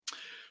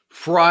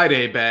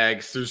Friday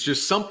bags. There's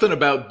just something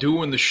about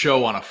doing the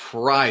show on a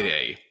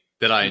Friday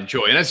that I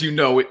enjoy. And as you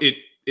know, it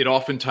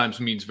oftentimes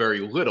means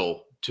very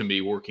little to me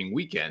working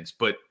weekends,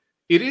 but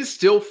it is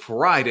still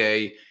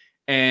Friday.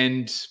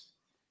 And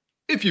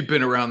if you've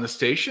been around the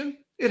station,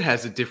 it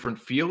has a different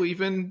feel,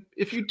 even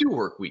if you do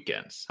work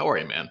weekends. How are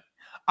you, man?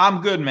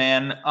 I'm good,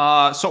 man.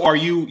 So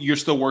you're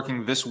still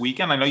working this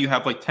weekend? I know you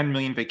have like 10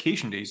 million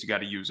vacation days you got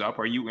to use up.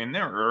 Are you in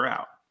there or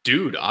out?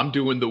 Dude, I'm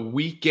doing the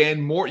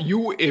weekend more. If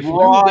you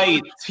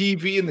Right. watch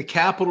TV in the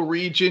capital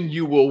region,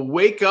 you will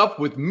wake up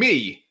with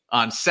me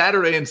on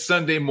Saturday and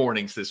Sunday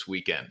mornings this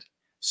weekend.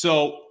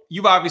 So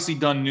you've obviously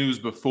done news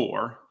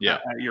before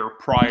at your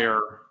prior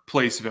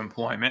place of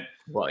employment.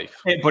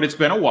 Life. But it's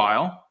been a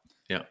while.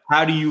 Yeah.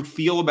 How do you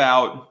feel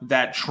about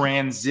that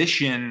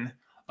transition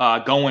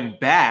going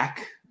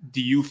back?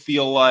 Do you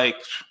feel like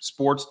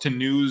sports to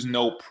news,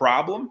 no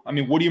problem? I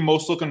mean, what are you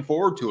most looking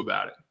forward to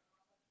about it?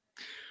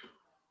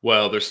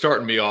 Well, they're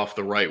starting me off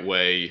the right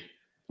way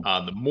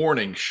on the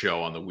morning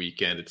show on the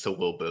weekend. It's a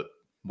little bit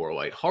more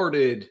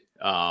lighthearted,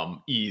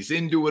 ease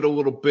into it a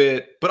little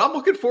bit, but I'm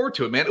looking forward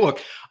to it, man. Look,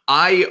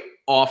 I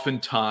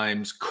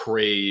oftentimes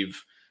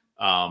crave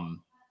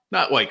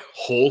not like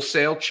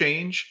wholesale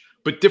change,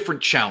 but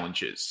different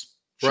challenges,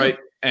 right?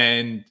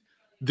 And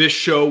this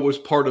show was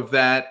part of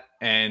that,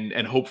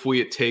 and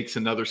hopefully it takes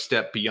another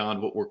step beyond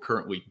what we're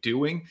currently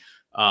doing.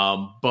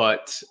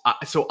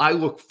 So I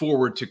look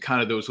forward to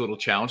kind of those little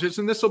challenges,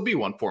 and this will be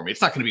one for me. It's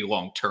not going to be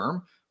long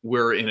term.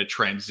 We're in a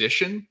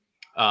transition.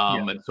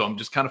 And so I'm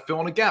just kind of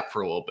filling a gap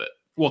for a little bit.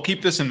 Well,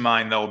 keep this in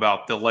mind, though,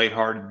 about the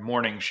lighthearted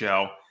morning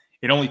show.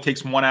 It only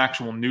takes one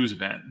actual news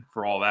event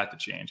for all that to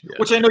change,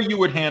 which I know you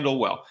would handle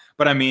well.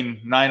 But I mean,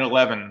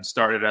 9/11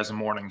 started as a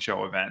morning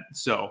show event.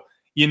 So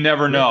you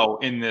never know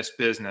in this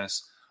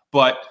business.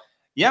 But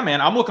yeah,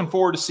 man, I'm looking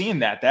forward to seeing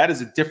that. That is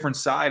a different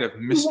side of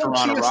Mr.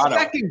 Honorado. A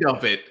second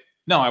of it.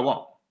 No, I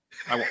won't.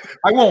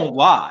 I won't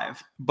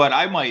live, but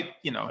I might,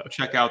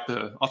 check out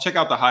the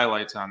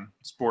highlights on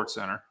Sports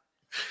Center.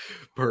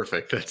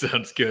 Perfect. That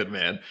sounds good,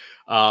 man.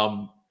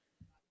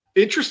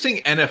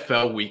 Interesting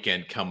NFL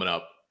weekend coming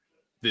up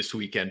this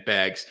weekend,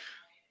 Bags.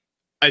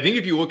 I think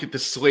if you look at the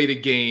slate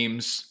of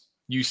games,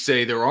 you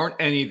say there aren't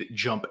any that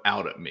jump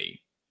out at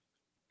me.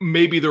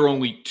 Maybe there are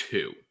only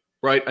two,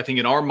 right? I think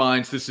in our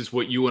minds, this is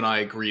what you and I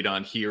agreed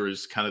on here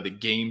is kind of the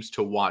games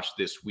to watch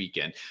this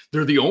weekend.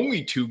 They're the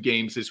only two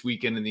games this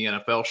weekend in the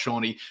NFL,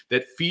 Shawnee,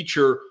 that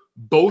feature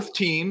both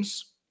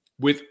teams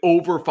with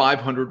over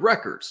 500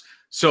 records.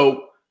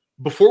 So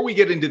before we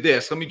get into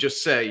this, let me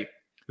just say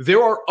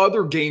there are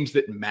other games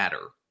that matter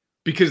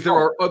because there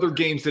are other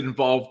games that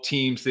involve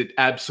teams that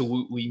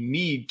absolutely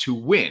need to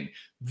win.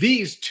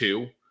 These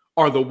two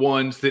are the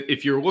ones that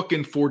if you're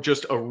looking for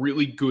just a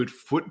really good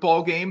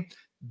football game,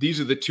 these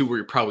are the two where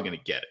you're probably going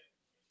to get it.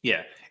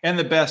 Yeah. And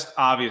the best,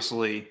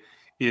 obviously,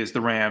 is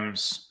the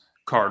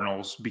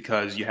Rams-Cardinals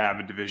because you have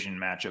a division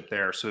matchup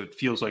there. So it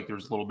feels like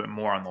there's a little bit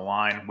more on the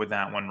line with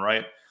that one,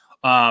 right?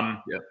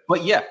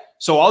 But yeah,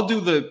 so I'll do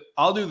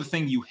the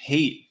thing you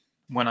hate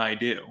when I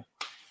do.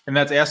 And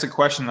that's ask a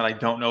question that I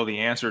don't know the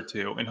answer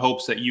to in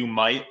hopes that you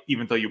might,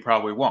 even though you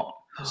probably won't.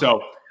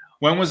 So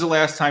when was the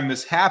last time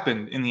this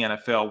happened in the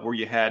NFL where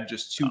you had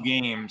just two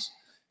games?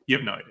 You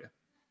have no idea.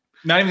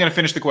 Not even going to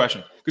finish the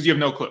question because you have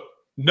no clue.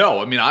 No,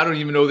 I mean, I don't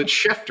even know that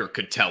Schefter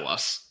could tell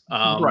us.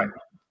 Right.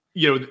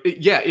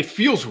 It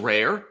feels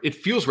rare.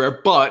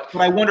 But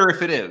I wonder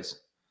if it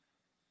is.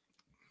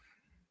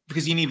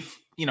 Because you need,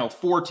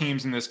 four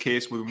teams in this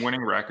case with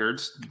winning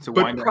records to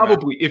wind up. But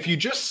probably if you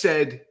just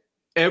said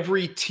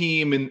every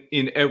team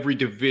in every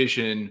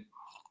division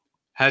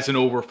has an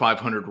over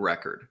 500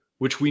 record,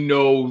 which we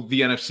know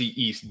the NFC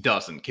East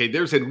doesn't. Okay,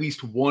 there's at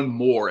least one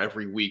more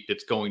every week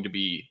that's going to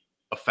be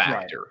a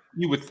factor. Right.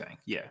 You would think.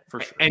 Yeah,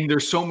 for sure. And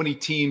there's so many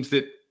teams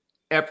that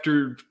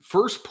after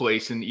first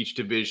place in each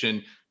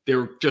division,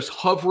 they're just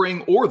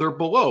hovering or they're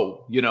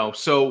below,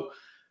 So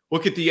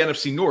look at the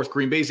NFC North.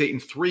 Green Bay's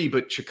 8-3,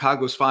 but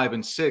Chicago's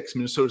 5-6,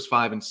 Minnesota's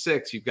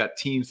 5-6. You've got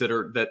teams that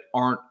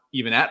aren't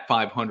even at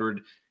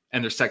 500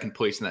 and they're second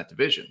place in that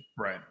division.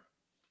 Right.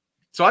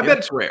 So I bet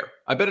it's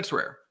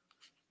rare.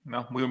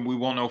 No, we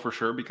won't know for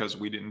sure because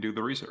we didn't do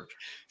the research.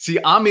 See,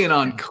 I'm in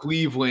on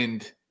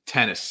Cleveland,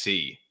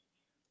 Tennessee.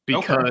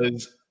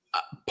 Because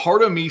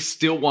part of me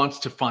still wants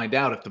to find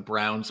out if the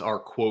Browns are,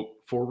 quote,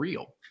 for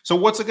real. So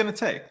what's it going to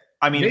take?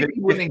 I mean, maybe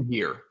winning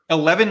here.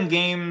 11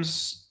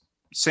 games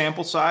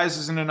sample size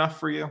isn't enough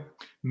for you?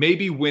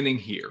 Maybe winning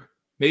here.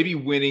 Maybe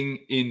winning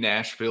in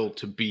Nashville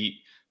to beat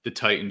the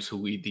Titans who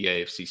lead the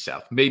AFC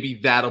South. Maybe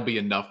that'll be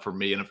enough for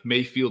me. And if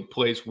Mayfield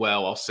plays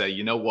well, I'll say,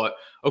 you know what?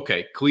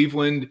 Okay,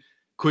 Cleveland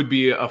could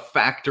be a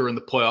factor in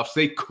the playoffs.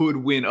 They could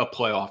win a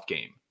playoff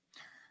game.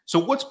 So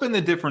what's been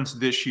the difference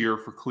this year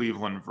for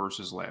Cleveland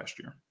versus last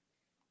year?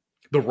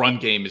 The run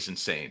game is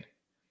insane.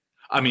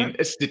 I mean,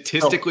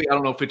 statistically, I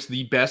don't know if it's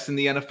the best in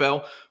the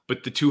NFL,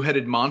 but the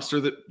two-headed monster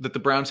that the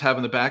Browns have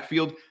in the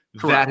backfield,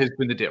 that has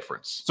been the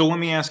difference. So let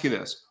me ask you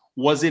this.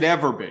 Was it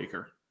ever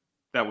Baker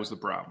that was the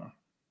problem?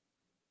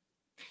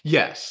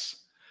 Yes.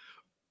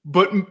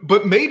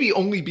 but maybe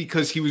only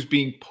because he was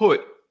being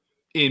put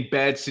in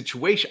bad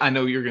situation. I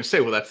know you're going to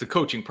say, well, that's the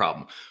coaching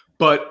problem.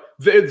 But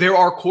there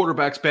are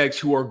quarterbacks, Bags,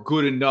 who are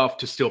good enough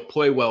to still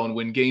play well and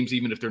win games,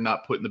 even if they're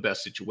not put in the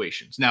best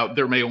situations. Now,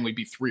 there may only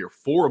be 3 or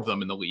 4 of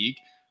them in the league,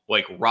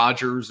 like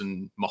Rodgers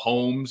and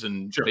Mahomes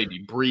and maybe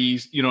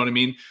Breeze. You know what I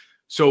mean?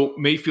 So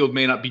Mayfield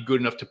may not be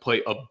good enough to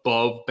play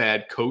above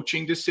bad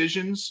coaching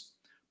decisions.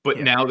 But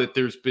now that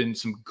there's been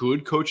some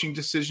good coaching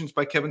decisions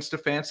by Kevin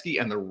Stefanski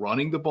and they're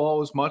running the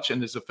ball as much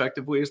and as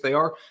effectively as they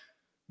are,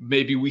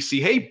 maybe we see,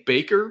 hey,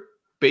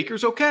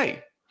 Baker's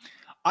okay.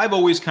 I've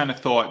always kind of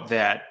thought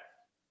that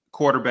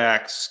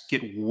quarterbacks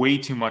get way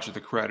too much of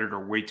the credit or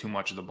way too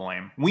much of the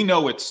blame. We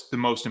know it's the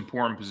most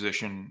important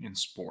position in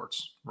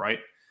sports, right?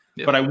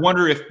 Yep. But I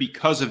wonder if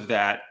because of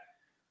that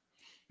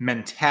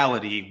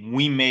mentality,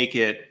 we make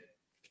it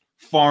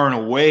far and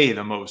away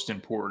the most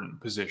important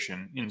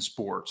position in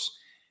sports.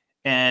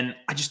 And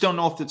I just don't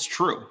know if that's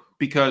true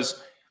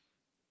because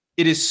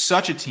it is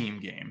such a team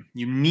game.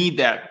 You need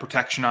that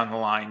protection on the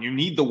line. You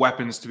need the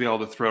weapons to be able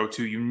to throw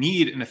to. You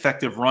need an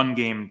effective run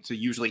game to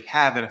usually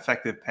have an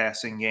effective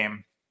passing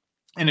game.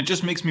 And it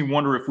just makes me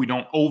wonder if we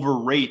don't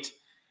overrate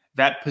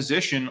that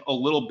position a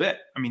little bit.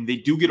 I mean, they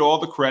do get all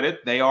the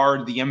credit. They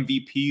are the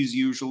MVPs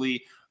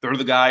usually. They're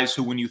the guys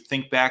who, when you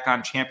think back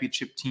on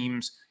championship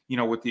teams, you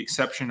know, with the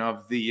exception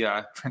of the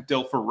Trent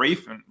Dilfer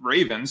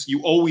Ravens,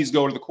 you always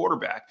go to the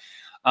quarterback.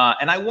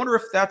 And I wonder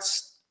if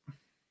that's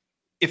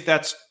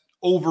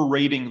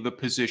overrating the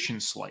position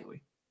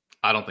slightly.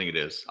 I don't think it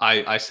is.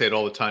 I say it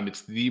all the time.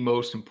 It's the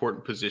most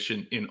important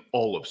position in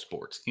all of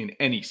sports, in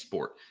any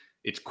sport.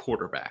 It's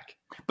quarterback.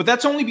 But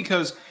that's only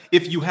because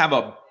if you have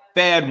a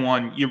bad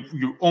one,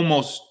 you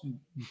almost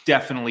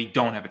definitely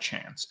don't have a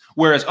chance.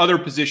 Whereas other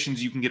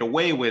positions you can get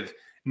away with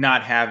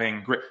not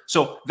having great.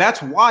 So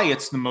that's why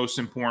it's the most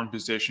important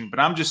position. But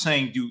I'm just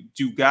saying,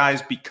 do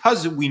guys,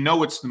 because we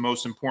know it's the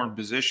most important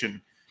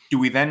position, do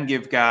we then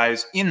give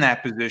guys in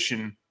that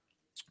position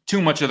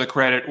too much of the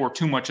credit or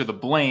too much of the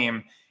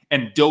blame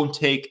and don't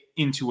take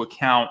into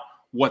account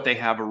what they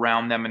have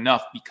around them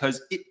enough?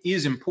 Because it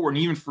is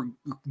important, even for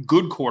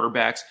good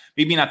quarterbacks,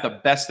 maybe not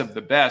the best of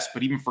the best,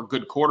 but even for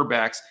good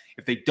quarterbacks,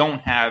 if they don't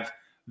have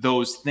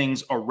those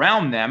things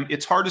around them,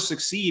 it's hard to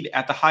succeed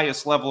at the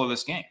highest level of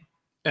this game.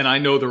 And I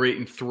know they're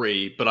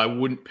 8-3, but I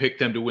wouldn't pick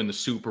them to win the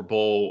Super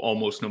Bowl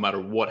almost no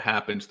matter what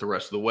happens the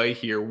rest of the way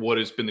here. What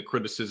has been the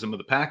criticism of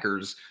the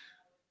Packers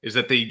is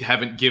that they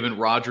haven't given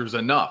Rodgers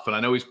enough. And I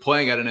know he's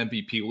playing at an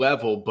MVP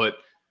level, but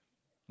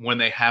when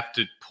they have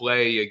to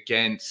play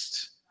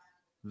against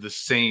the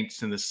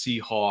Saints and the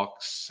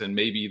Seahawks and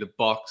maybe the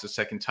Bucs a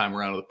second time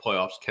around of the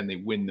playoffs, can they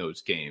win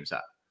those games?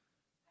 I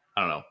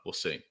don't know. We'll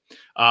see.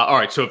 All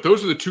right, so if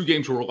those are the 2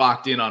 games we're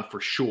locked in on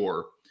for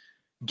sure,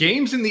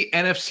 games in the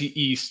NFC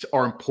East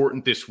are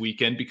important this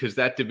weekend because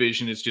that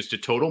division is just a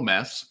total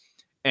mess.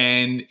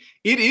 And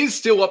it is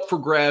still up for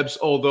grabs,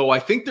 although I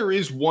think there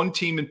is one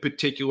team in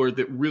particular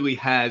that really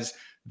has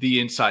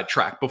the inside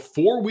track.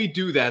 Before we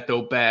do that,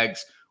 though,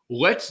 Bags,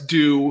 let's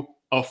do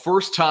a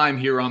first time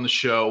here on the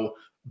show,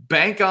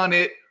 Bank on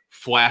It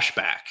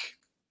flashback.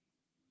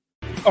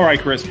 All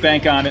right, Chris,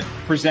 Bank on It,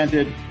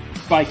 presented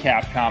by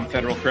Capcom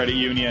Federal Credit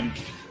Union.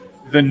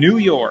 The New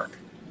York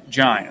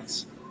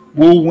Giants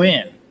will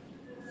win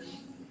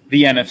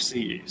the NFC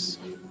East.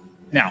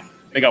 Now,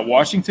 they got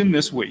Washington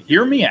this week.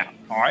 Hear me out,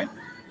 all right?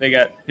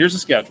 Here's the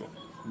schedule.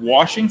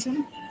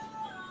 Washington,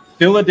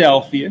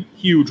 Philadelphia,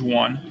 huge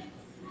one,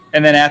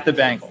 and then at the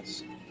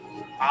Bengals.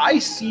 I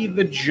see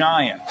the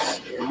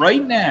Giants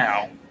right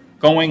now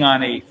going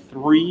on a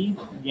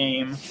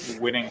 3-game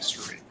winning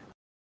streak.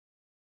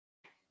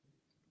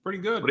 Pretty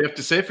good. What do you have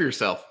to say for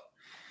yourself?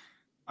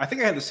 I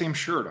think I had the same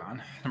shirt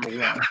on, number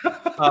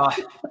 1.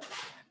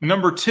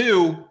 Number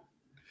 2,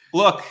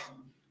 look,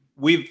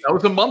 that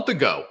was a month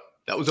ago.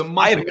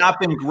 I have not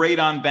been great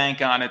on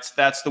Bank on It.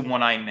 That's the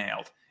one I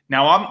nailed.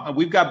 Now,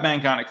 we've got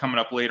Bank on It coming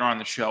up later on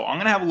the show. I'm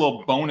going to have a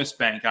little bonus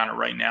Bank on It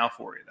right now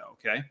for you, though,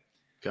 okay?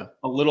 Okay.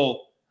 A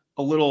little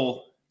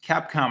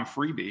Capcom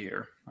freebie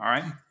here, all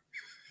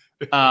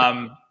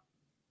right?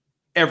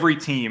 Every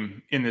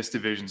team in this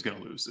division is going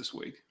to lose this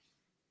week.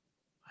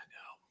 I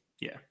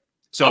know. Yeah.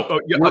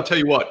 So I'll tell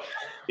you what.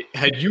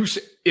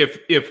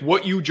 If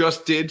what you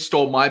just did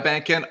stole my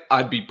bank end,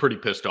 I'd be pretty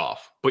pissed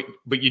off. But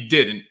you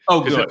didn't.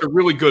 Oh, good. It's a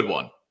really good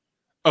one.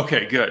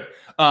 Okay, good.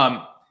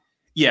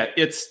 Yeah,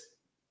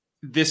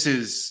 this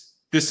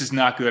is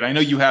not good. I know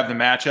you have the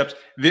matchups.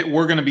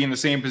 We're going to be in the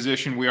same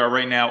position we are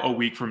right now a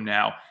week from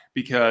now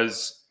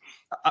because,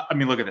 I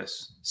mean, look at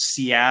this.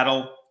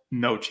 Seattle,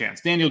 no chance.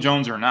 Daniel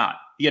Jones or not,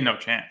 he had no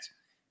chance.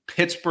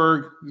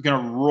 Pittsburgh is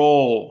going to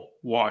roll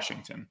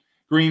Washington.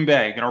 Green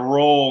Bay going to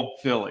roll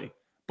Philly.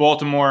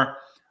 Baltimore,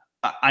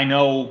 I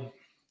know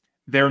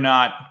they're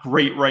not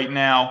great right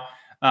now,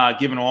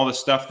 given all the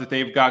stuff that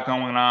they've got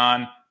going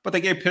on, but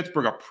they gave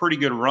Pittsburgh a pretty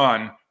good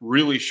run,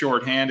 really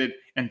shorthanded,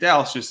 and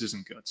Dallas just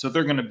isn't good. So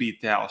they're going to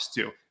beat Dallas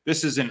too.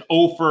 This is an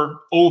 0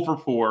 for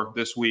 4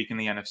 this week in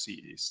the NFC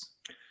East.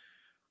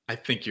 I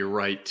think you're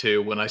right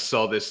too. When I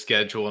saw this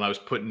schedule and I was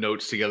putting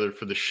notes together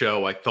for the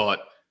show, I thought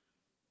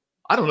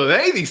I don't know that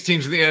any of these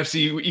teams in the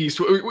NFC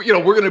East, we're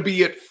going to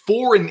be at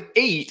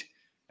 4-8,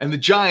 and the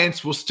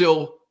Giants will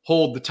still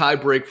hold the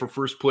tiebreak for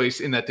first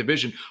place in that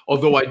division.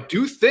 Although I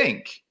do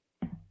think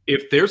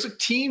if there's a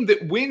team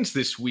that wins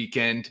this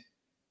weekend,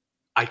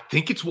 I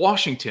think it's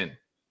Washington.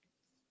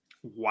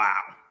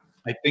 Wow.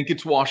 I think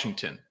it's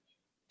Washington.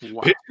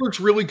 Wow.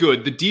 Pittsburgh's really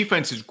good. The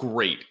defense is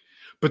great,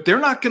 but they're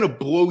not going to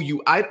blow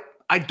you.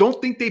 I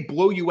don't think they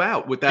blow you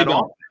out with that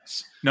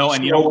offense. No,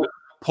 and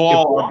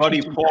Paul, our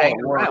buddy Paul at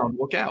work,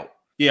 look out.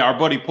 Yeah, our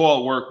buddy Paul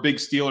at work, big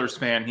Steelers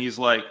fan. He's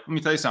like, let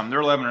me tell you something. They're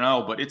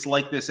 11-0, but it's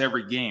like this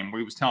every game. What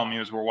he was telling me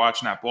as we're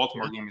watching that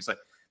Baltimore game, he's like,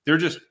 they're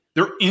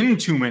in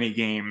too many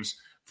games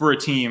for a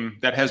team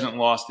that hasn't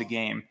lost a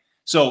game.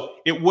 So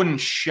it wouldn't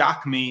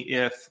shock me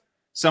if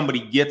somebody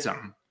gets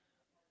them,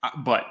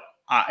 but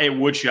it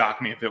would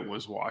shock me if it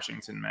was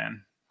Washington,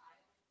 man.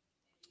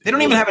 They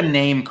don't even have a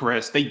name,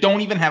 Chris. They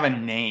don't even have a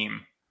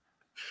name.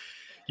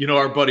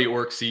 Our buddy at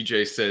work,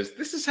 CJ, says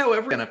this is how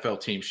every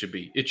NFL team should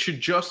be. It should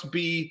just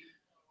be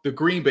the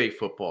Green Bay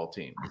football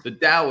team, the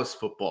Dallas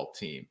football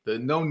team, the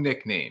no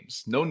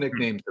nicknames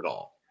at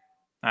all.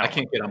 I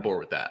can't get on board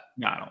with that.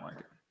 No, I don't like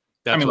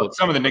it. Look,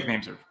 some of the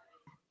nicknames are.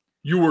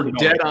 You were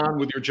dead on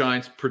with your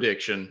Giants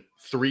prediction.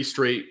 3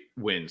 straight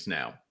wins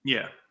now.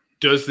 Yeah.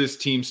 Does this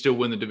team still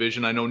win the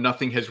division? I know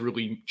nothing has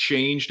really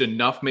changed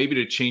enough maybe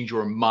to change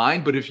your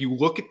mind, but if you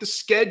look at the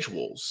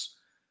schedules,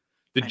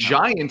 the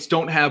Giants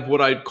don't have what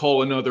I'd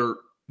call another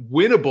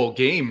winnable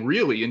game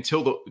really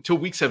until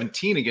week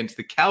 17 against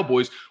the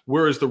Cowboys,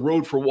 whereas the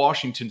road for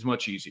Washington's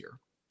much easier.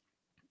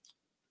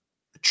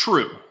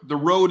 True. The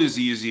road is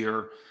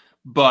easier,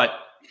 but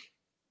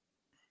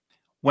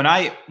when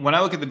I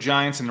look at the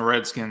Giants and the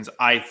Redskins,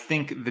 I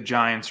think the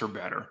Giants are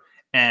better.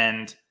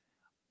 And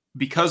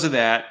because of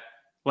that,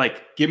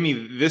 like, give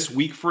me this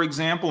week, for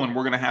example, and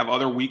we're going to have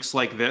other weeks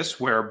like this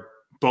where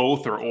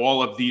both or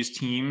all of these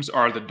teams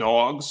are the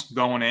dogs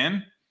going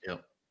in.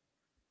 Yep.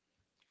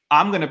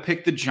 I'm going to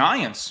pick the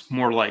Giants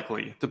more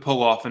likely to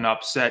pull off an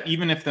upset,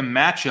 even if the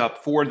matchup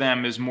for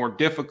them is more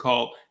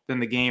difficult than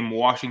the game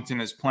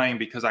Washington is playing,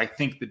 because I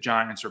think the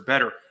Giants are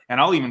better. And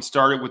I'll even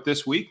start it with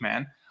this week,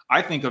 man.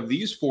 I think of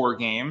these 4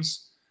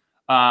 games,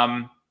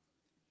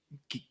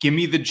 give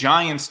me the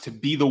Giants to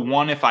be the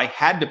one if I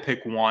had to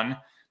pick one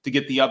to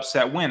get the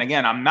upset win.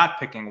 Again, I'm not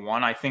picking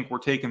one. I think we're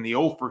taking the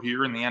over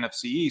here in the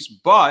NFC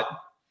East. But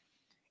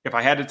if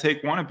I had to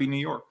take one, it'd be New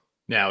York.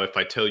 Now, if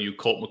I tell you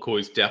Colt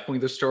McCoy's definitely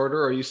the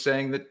starter, are you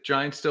saying that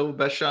Giants still the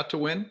best shot to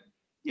win?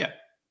 Yeah.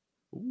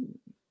 Ooh.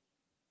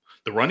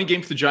 The running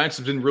game for the Giants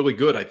has been really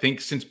good. I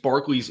think since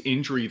Barkley's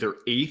injury, they're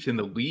 8th in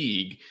the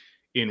league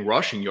in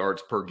rushing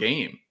yards per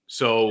game.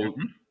 So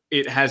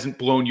it hasn't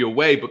blown you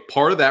away. But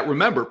part of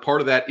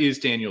that is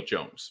Daniel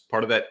Jones.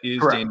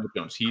 Daniel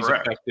Jones. He's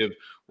effective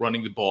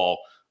running the ball.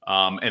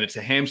 And it's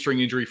a hamstring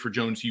injury for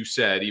Jones, you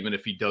said. Even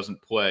if he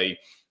doesn't play,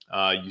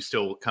 you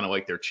still kind of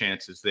like their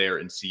chances there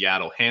in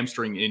Seattle.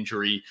 Hamstring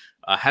injury,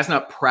 has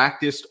not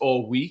practiced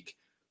all week,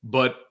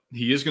 but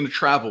he is going to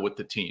travel with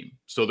the team.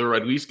 So they're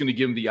at least going to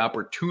give him the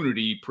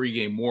opportunity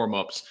pregame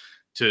warmups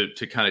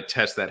to kind of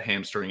test that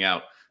hamstring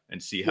out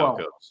and see how it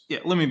goes. Yeah,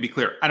 let me be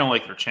clear. I don't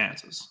like their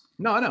chances.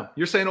 No, I know.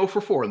 You're saying 0 for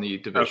 4 in the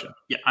division. Okay.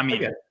 Yeah, I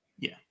mean,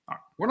 yeah. All right.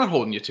 We're not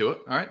holding you to it.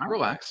 All right,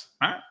 relax.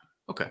 All right.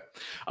 Okay.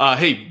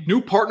 Hey,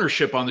 new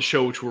partnership on the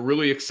show, which we're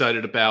really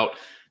excited about.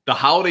 The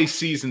holiday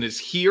season is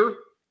here,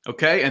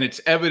 okay? And it's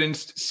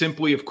evidenced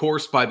simply, of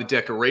course, by the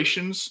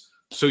decorations.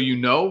 So you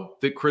know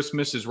that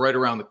Christmas is right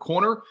around the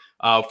corner.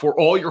 For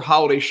all your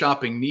holiday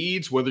shopping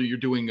needs, whether you're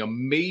doing a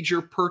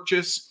major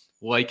purchase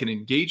like an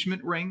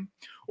engagement ring,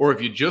 or if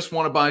you just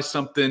want to buy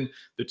something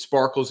that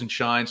sparkles and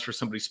shines for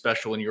somebody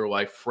special in your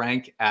life,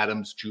 Frank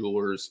Adams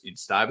Jewelers in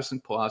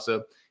Stuyvesant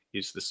Plaza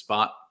is the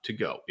spot to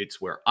go.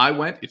 It's where I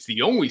went. It's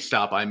the only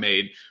stop I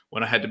made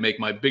when I had to make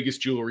my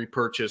biggest jewelry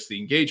purchase, the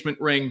engagement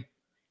ring.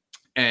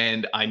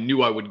 And I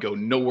knew I would go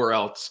nowhere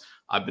else.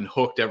 I've been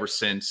hooked ever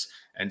since.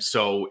 And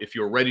so if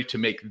you're ready to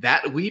make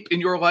that leap in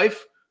your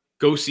life,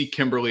 go see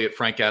Kimberly at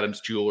Frank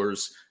Adams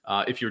Jewelers.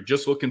 If you're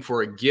just looking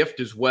for a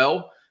gift as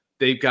well,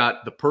 they've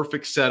got the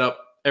perfect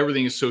setup.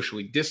 Everything is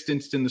socially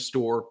distanced in the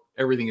store.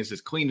 Everything is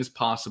as clean as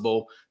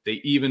possible.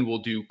 They even will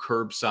do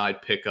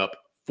curbside pickup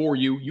for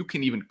you. You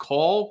can even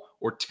call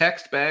or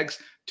text Bags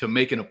to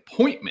make an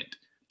appointment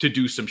to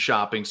do some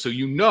shopping, so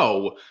you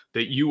know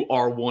that you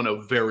are one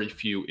of very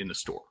few in the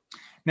store.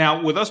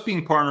 Now, with us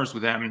being partners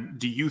with them,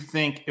 do you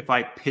think if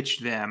I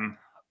pitched them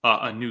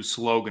a new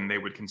slogan, they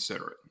would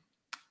consider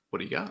it? What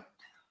do you got?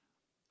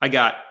 I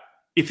got,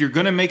 if you're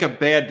going to make a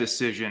bad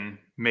decision,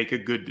 make a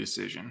good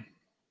decision.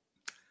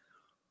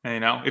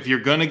 And, if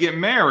you're going to get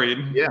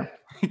married,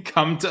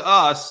 come to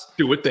us.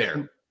 Do it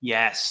there.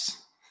 Yes.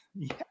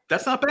 Yeah.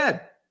 That's not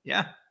bad.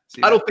 Yeah.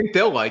 I don't think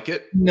they'll like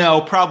it.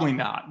 No, probably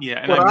not.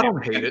 Yeah. But I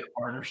don't hate it.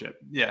 Partnership.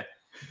 Yeah.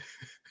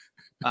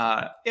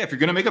 If you're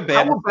going to make a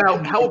bad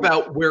decision. How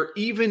about where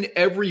even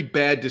every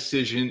bad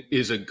decision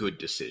is a good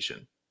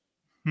decision?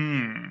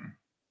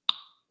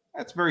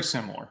 That's very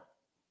similar.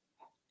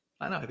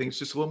 I know. I think it's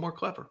just a little more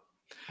clever.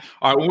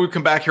 All right, when we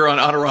come back here on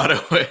Honorado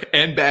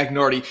and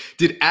Bagnardi,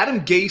 did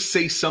Adam Gase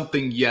say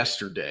something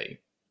yesterday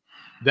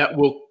that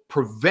will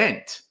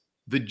prevent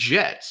the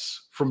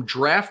Jets from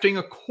drafting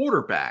a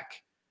quarterback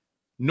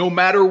no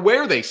matter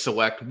where they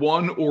select,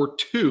 1 or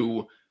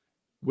 2,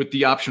 with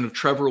the option of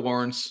Trevor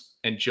Lawrence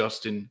and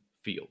Justin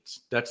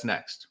Fields? That's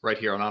next, right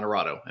here on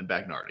Honorado and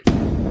Bagnardi.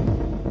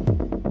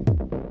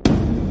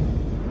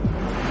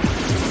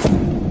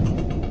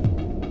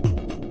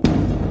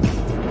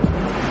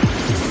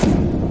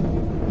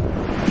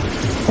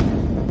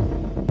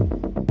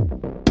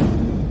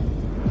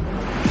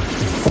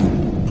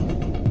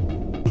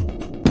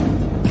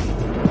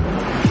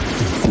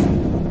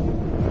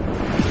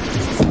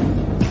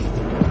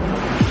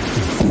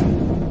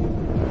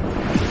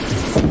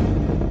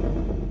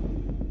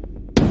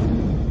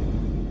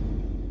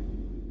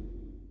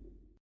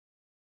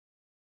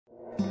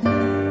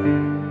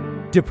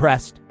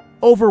 Depressed,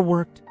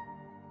 overworked,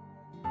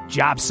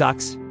 job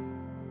sucks,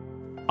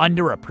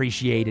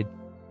 underappreciated.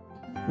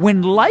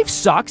 When life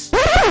sucks,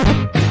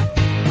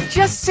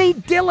 just say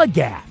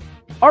Dillagaff.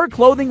 Our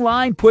clothing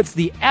line puts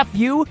the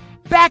FU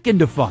back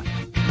into fun.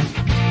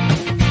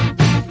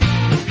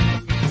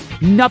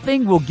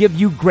 Nothing will give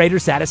you greater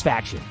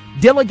satisfaction.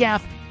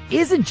 Dillagaff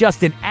isn't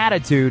just an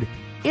attitude,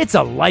 it's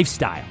a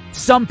lifestyle.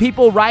 Some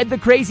people ride the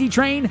crazy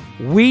train,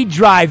 we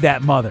drive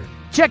that mother.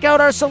 Check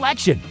out our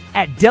selection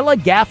at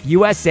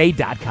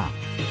DillagaffUSA.com.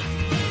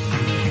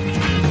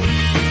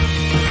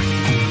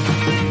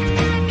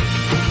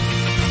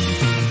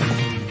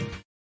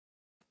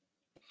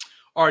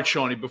 All right,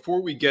 Shawnee,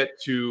 before we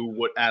get to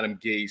what Adam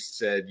Gase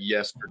said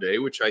yesterday,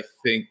 which I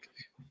think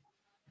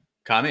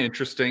kind of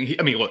interesting.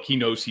 He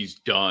knows he's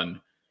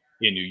done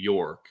in New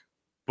York,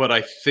 but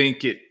I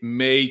think it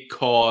may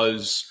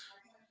cause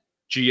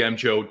GM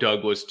Joe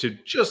Douglas to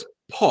just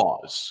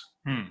pause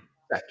a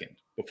second.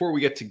 Before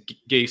we get to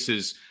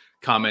Gase's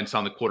comments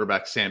on the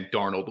quarterback, Sam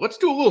Darnold, let's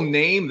do a little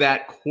name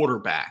that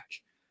quarterback.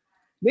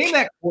 Name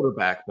that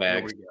quarterback,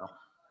 Bags. There we go.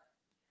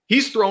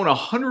 He's thrown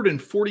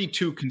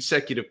 142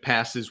 consecutive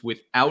passes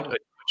without a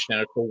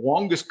touchdown. It's the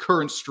longest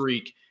current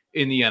streak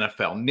in the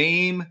NFL.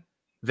 Name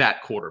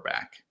that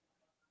quarterback.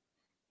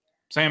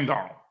 Sam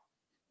Darnold.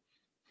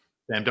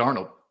 Sam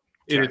Darnold.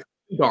 Sure. It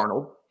is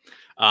Darnold.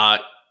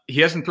 He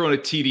hasn't thrown a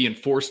TD in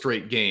 4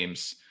 straight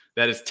games.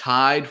 That is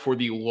tied for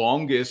the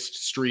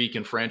longest streak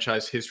in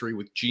franchise history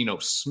with Geno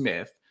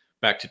Smith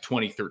back to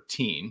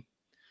 2013.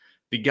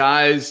 The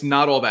guys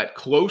not all that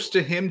close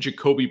to him,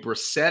 Jacoby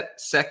Brissett,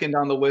 second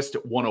on the list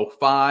at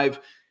 105,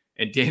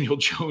 and Daniel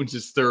Jones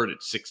is third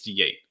at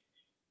 68.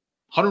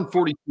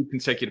 142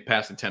 consecutive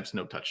pass attempts,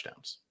 no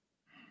touchdowns.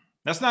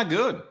 That's not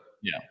good.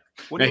 Yeah.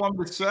 What do you want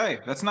me to say?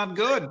 That's not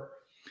good.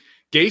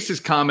 Gase's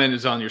comment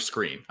is on your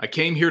screen. I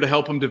came here to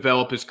help him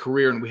develop his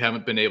career, and we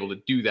haven't been able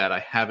to do that. I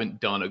haven't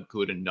done a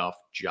good enough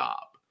job.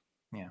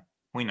 Yeah,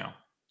 we know.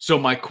 So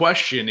my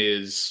question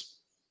is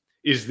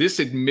this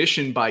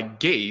admission by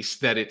Gase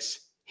that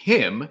it's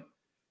him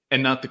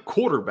and not the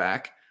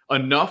quarterback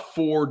enough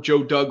for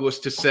Joe Douglas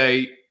to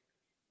say,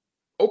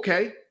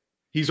 okay,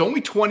 he's only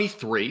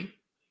 23.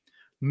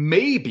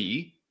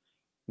 Maybe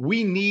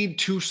we need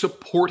to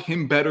support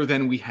him better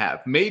than we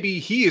have. Maybe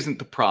he isn't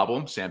the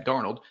problem, Sam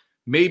Darnold.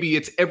 Maybe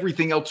it's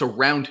everything else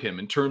around him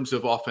in terms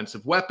of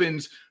offensive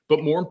weapons,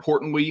 but more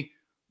importantly,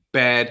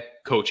 bad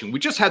coaching. We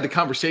just had the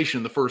conversation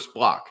in the first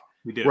block.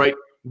 We did. Right?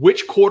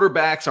 Which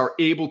quarterbacks are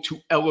able to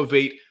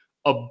elevate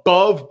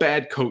above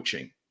bad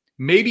coaching?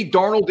 Maybe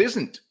Darnold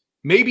isn't.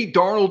 Maybe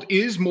Darnold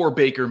is more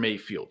Baker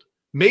Mayfield.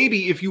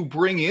 Maybe if you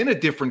bring in a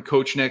different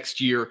coach next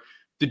year,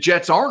 the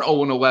Jets aren't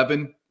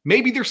 0-11.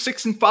 Maybe they're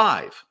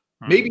 6-5.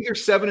 Maybe they're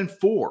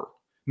 7-4.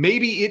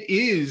 Maybe it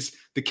is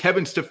the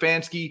Kevin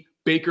Stefanski,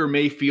 Baker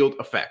Mayfield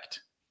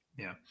effect.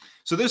 Yeah.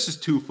 So this is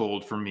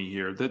twofold for me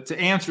here. To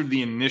answer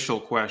the initial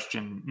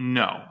question,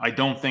 no, I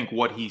don't think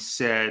what he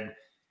said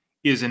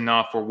is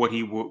enough, or what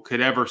he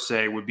could ever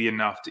say would be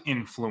enough to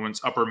influence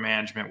upper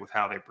management with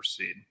how they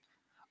proceed.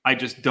 I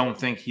just don't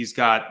think he's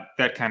got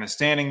that kind of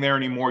standing there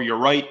anymore. You're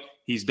right.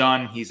 He's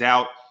done. He's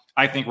out.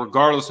 I think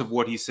regardless of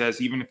what he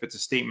says, even if it's a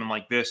statement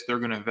like this, they're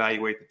going to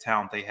evaluate the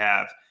talent they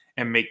have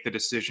and make the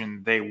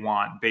decision they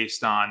want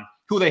based on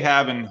who they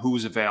have and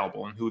who's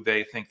available and who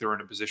they think they're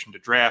in a position to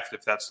draft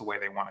if that's the way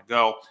they want to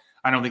go.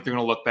 I don't think they're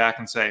going to look back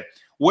and say,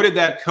 what did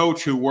that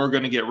coach who we're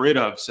going to get rid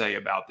of say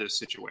about this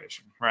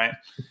situation, right?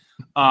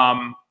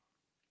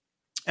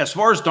 As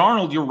far as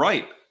Darnold, you're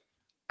right.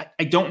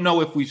 I don't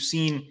know if we've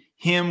seen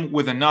him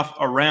with enough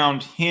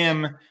around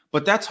him,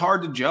 but that's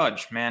hard to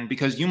judge, man,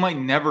 because you might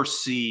never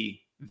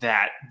see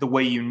that the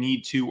way you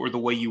need to or the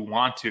way you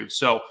want to.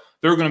 So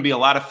there are going to be a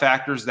lot of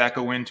factors that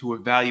go into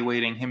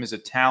evaluating him as a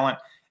talent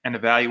and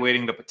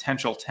evaluating the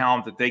potential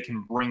talent that they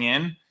can bring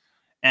in.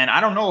 And I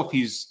don't know if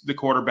he's the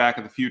quarterback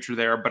of the future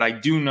there, but I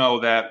do know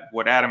that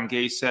what Adam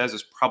Gase says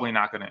is probably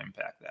not going to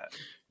impact that.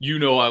 You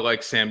know, I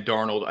like Sam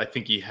Darnold. I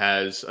think he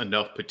has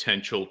enough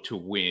potential to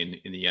win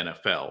in the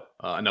NFL,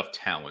 enough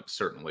talent,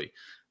 certainly.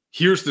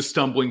 Here's the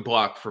stumbling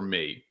block for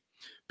me,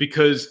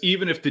 Because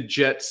even if the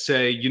Jets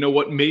say, you know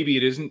what, maybe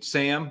it isn't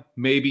Sam,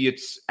 maybe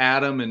it's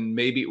Adam, and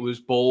maybe it was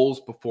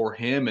Bowles before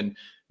him, and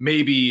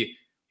maybe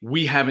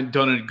we haven't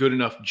done a good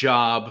enough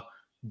job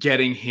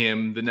getting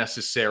him the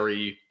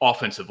necessary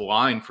offensive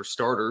line for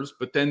starters,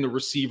 but then the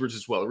receivers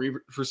as well.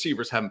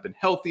 Receivers haven't been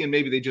healthy, and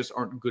maybe they just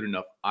aren't good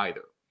enough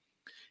either.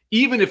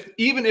 Even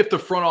if the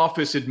front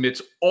office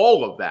admits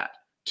all of that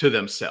to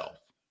themselves,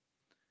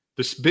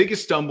 the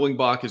biggest stumbling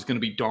block is going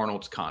to be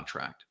Darnold's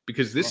contract,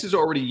 because this is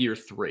already year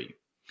 3.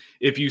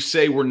 If you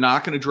say we're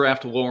not going to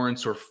draft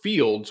Lawrence or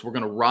Fields, we're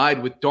going to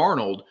ride with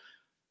Darnold,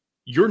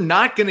 you're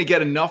not going to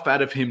get enough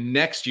out of him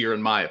next year,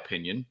 in my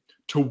opinion,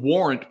 to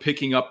warrant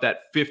picking up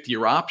that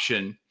 5th-year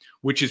option,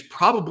 which is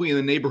probably in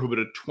the neighborhood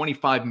of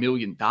 $25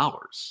 million.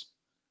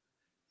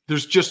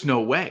 There's just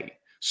no way.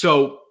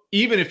 So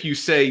even if you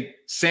say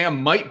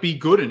Sam might be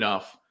good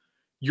enough,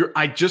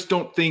 I just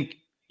don't think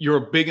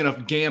you're a big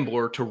enough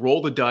gambler to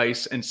roll the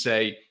dice and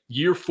say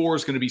year 4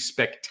 is going to be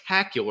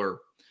spectacular,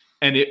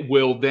 and it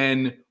will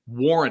then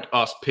warrant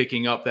us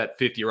picking up that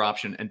 5th-year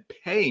option and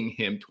paying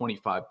him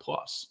 25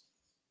 plus.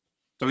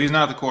 So he's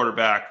not the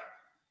quarterback.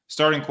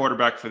 Starting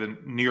quarterback for the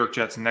New York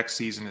Jets next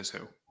season is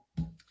who?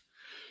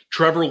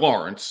 Trevor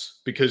Lawrence,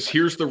 because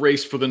here's the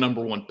race for the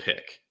number 1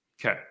 pick.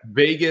 Okay.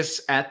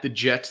 Vegas at the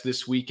Jets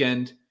this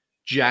weekend,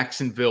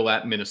 Jacksonville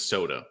at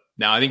Minnesota.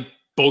 Now, I think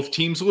both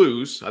teams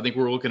lose. I think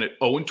we're looking at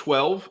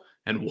 0-12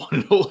 and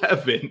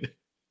 1-11.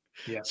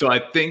 Yeah. So I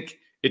think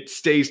it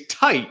stays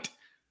tight,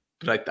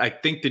 but I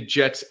think the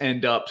Jets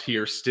end up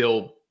here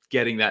still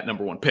getting that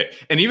number 1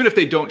 pick. And even if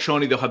they don't,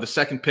 Shawnee, they'll have the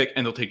 2nd pick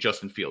and they'll take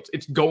Justin Fields.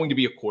 It's going to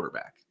be a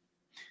quarterback.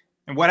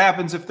 And what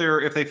happens if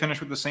they finish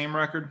with the same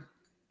record?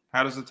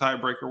 How does the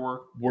tiebreaker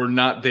work? We're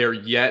not there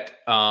yet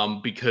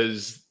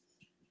because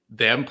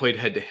they haven't played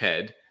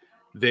head-to-head.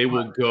 They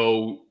will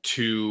go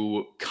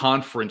to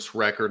conference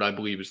record, I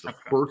believe, is the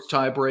first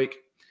tiebreak.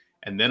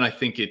 And then I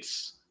think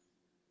it's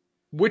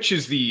 – which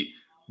is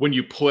when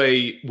you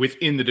play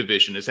within the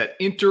division? Is that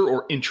inter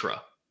or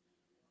intra?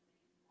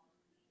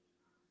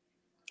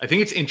 I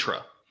think it's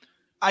intra.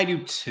 I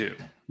do too.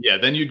 Yeah,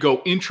 then you'd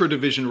go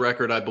intra-division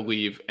record, I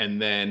believe,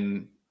 and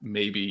then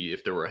maybe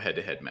if there were a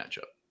head-to-head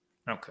matchup.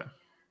 Okay.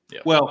 Yeah.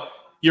 Well,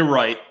 you're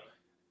right.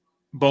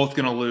 Both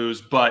going to lose,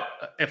 but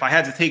if I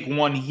had to take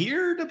one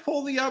here to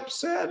pull the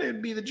upset,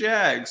 it'd be the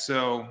Jags.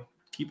 So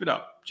keep it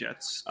up,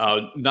 Jets.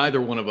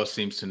 Neither one of us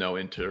seems to know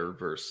inter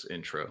versus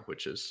intra,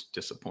 which is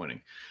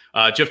disappointing.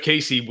 Jeff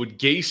Casey, would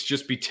Gase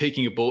just be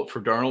taking a bullet for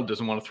Darnold?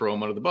 Doesn't want to throw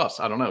him under the bus.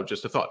 I don't know.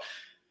 Just a thought.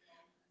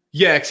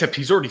 Yeah, except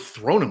he's already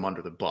thrown him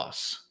under the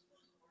bus.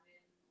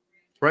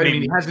 Right? Maybe. I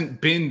mean, he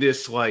hasn't been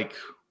this like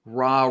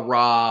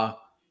rah-rah,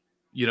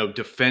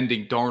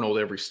 defending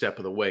Darnold every step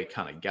of the way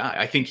kind of guy.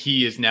 I think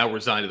he is now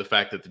resigned to the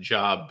fact that the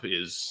job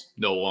is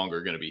no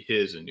longer going to be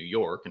his in New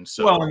York. And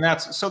so, well, and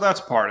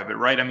that's part of it,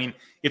 right? I mean,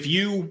 if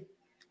you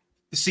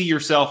see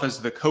yourself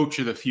as the coach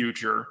of the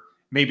future,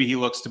 maybe he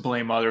looks to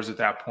blame others at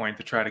that point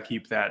to try to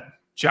keep that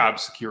job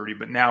security.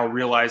 But now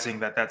realizing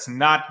that that's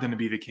not going to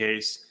be the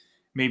case,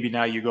 maybe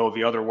now you go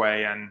the other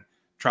way and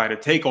try to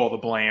take all the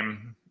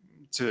blame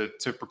to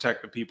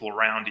protect the people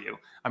around you.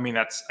 I mean,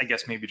 that's, I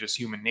guess, maybe just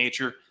human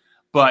nature.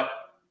 But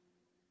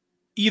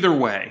either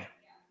way,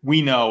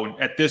 we know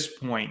at this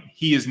point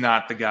he is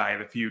not the guy of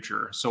the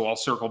future. So I'll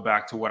circle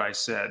back to what I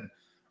said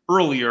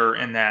earlier,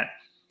 in that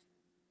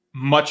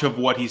much of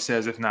what he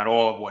says, if not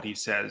all of what he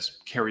says,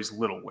 carries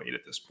little weight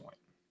at this point.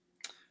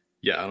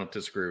 Yeah, I don't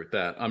disagree with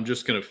that. I'm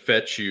just going to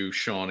fetch you,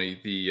 Shawnee,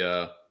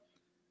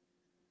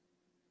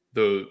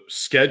 the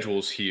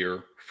schedules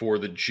here for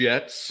the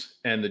Jets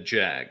and the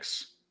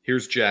Jags.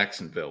 Here's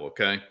Jacksonville,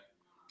 okay?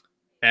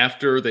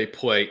 After they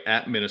play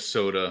at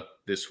Minnesota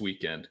this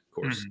weekend, of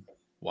course,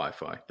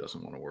 Wi-Fi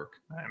doesn't want to work.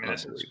 I mean,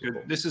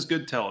 this is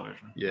good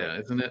television. Yeah,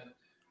 isn't it?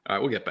 All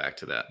right, we'll get back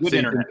to that. Good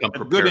internet.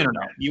 Good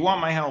internet. You want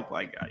my help?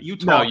 I got you.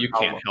 No, you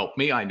can't help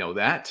me. I know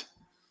that.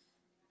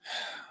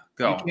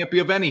 Go. You can't be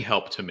of any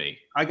help to me.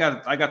 I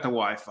got the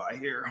Wi-Fi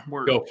here.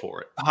 Go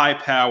for it. High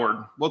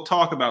powered. We'll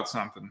talk about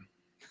something.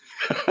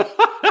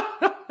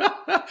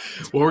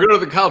 Well, we're going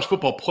to the college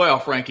football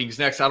playoff rankings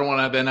next. I don't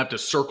want to then have to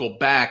circle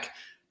back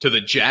to the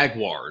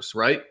Jaguars,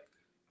 right?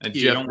 And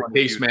Jeff, the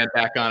case man,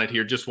 back on it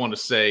here. Just want to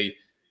say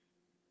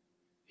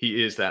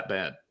he is that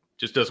bad.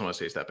 Just doesn't want to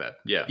say it's that bad.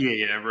 Yeah.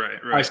 Yeah, right.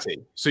 I see.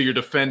 So you're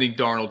defending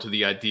Darnold to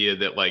the idea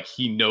that like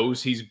he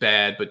knows he's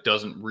bad, but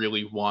doesn't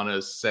really want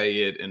to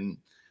say it. And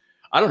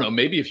I don't know,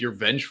 maybe if you're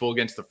vengeful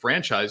against the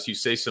franchise, you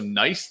say some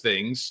nice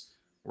things,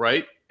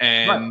 right?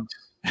 And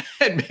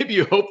maybe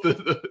you hope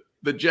that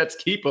the Jets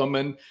keep him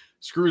and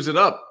screws it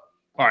up.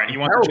 All right, you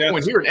want the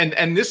Jets? Here.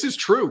 And this is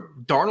true.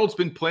 Darnold's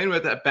been playing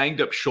with that banged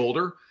up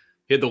shoulder.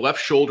 He had the left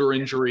shoulder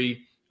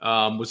injury.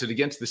 Was it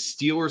against the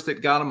Steelers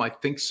that got him? I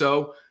think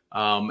so.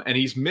 And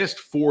he's missed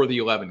 4 of the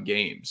 11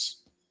 games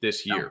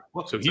this year.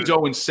 So he's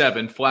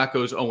 0-7.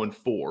 Flacco's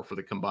 0-4 for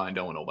the combined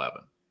 0-11.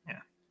 Yeah,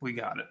 we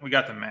got it. We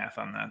got the math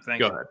on that.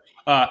 Thank you. Go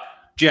ahead.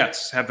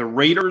 Jets have the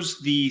Raiders,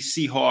 the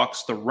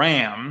Seahawks, the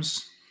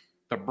Rams,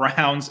 the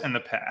Browns, and the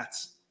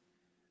Pats.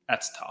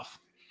 That's tough.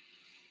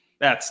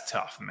 That's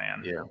tough,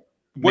 man. Yeah.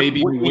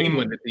 Maybe New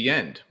England at the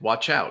end.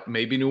 Watch out.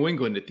 Maybe New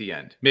England at the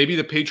end. Maybe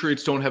the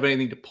Patriots don't have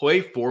anything to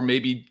play for.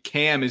 Maybe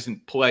Cam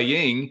isn't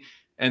playing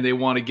and they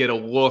want to get a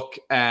look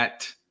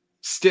at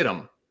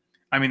Stidham.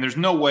 I mean, there's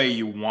no way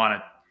you want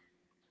it.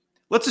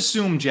 Let's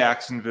assume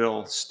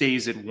Jacksonville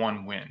stays at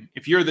 1 win.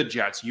 If you're the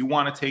Jets, you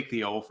want to take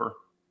the over.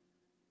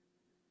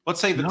 Let's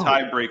say the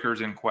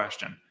tiebreaker's in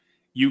question.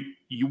 You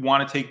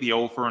want to take the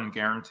over and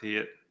guarantee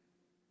it?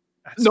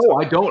 That's no, tough.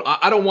 I don't.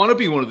 I don't want to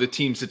be one of the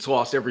teams that's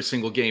lost every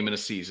single game in a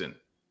season.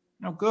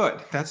 No, good.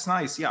 That's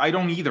nice. Yeah, I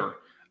don't either.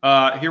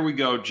 Here we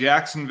go.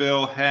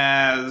 Jacksonville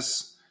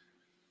has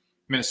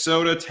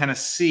Minnesota,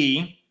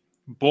 Tennessee,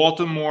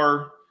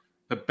 Baltimore,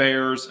 the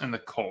Bears, and the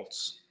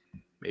Colts.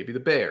 Maybe the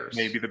Bears.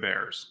 Maybe the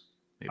Bears.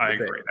 I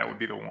agree. That would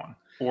be the one.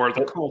 Or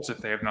the Colts if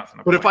they have nothing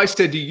to play. But if I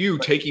said to you,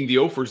 taking the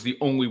over is the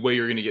only way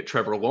you're going to get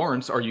Trevor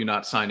Lawrence, are you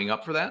not signing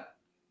up for that?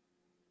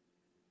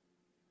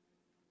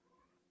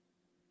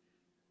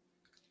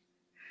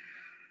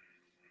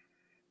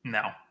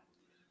 No.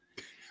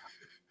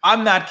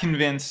 I'm not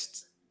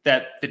convinced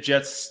that the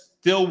Jets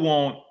still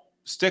won't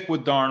stick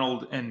with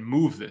Darnold and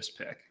move this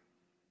pick.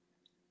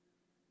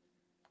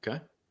 Okay.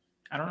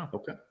 I don't know.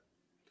 Okay.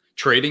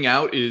 Trading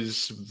out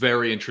is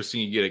very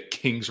interesting. You get a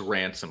king's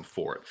ransom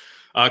for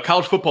it.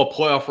 College football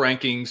playoff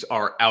rankings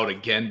are out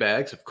again,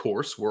 Bags. Of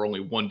course, we're only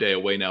 1 day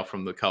away now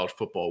from the college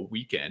football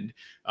weekend.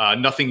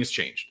 Nothing has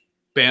changed.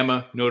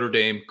 Bama, Notre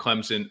Dame,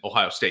 Clemson,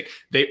 Ohio State.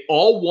 They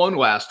all won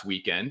last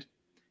weekend,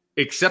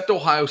 except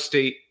Ohio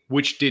State,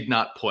 which did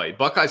not play.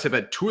 Buckeyes have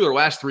had 2 of their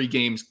last 3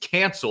 games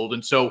canceled.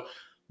 And so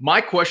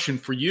my question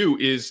for you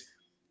is,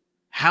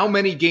 how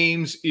many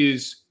games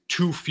is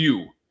too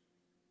few?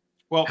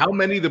 Well, how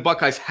many of the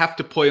Buckeyes have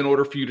to play in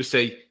order for you to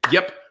say,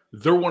 yep,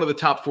 they're one of the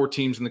top 4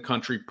 teams in the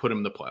country, put them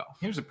in the playoff?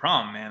 Here's the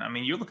problem, man. I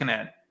mean, you're looking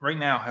at right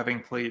now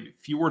having played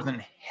fewer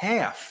than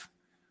half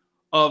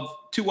of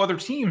 2 other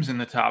teams in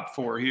the top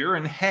 4 here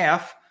and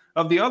half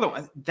of the other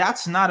one.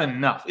 That's not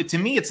enough. To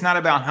me, it's not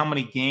about how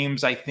many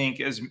games I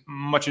think as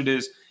much it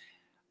is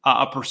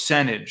a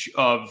percentage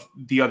of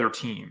the other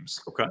teams.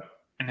 Okay.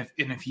 And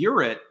if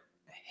you're at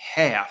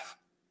half,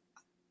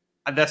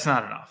 that's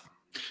not enough.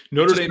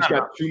 Notre Dame's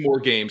got 2 more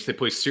games. They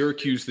play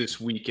Syracuse this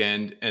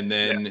weekend, and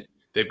then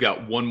they've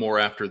got 1 more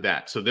after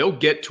that. So they'll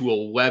get to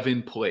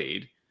 11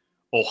 played.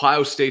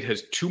 Ohio State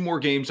has 2 more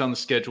games on the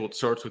schedule. It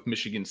starts with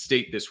Michigan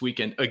State this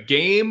weekend. A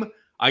game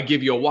I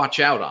give you a watch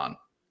out on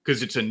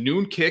because it's a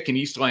noon kick in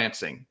East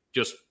Lansing.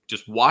 Just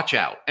watch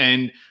out.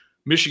 And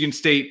Michigan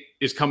State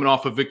is coming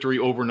off a victory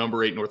over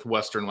number 8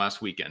 Northwestern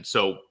last weekend.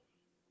 So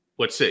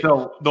let's see.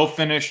 So they'll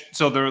finish.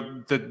 So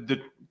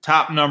the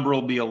top number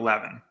will be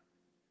 11.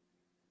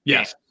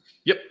 Yes.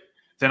 Yep.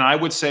 Then I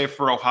would say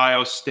for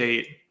Ohio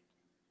State,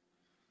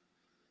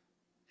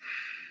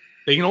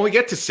 they can only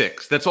get to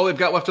 6. That's all they've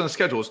got left on the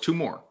schedule is 2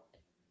 more.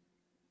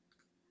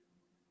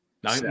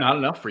 Not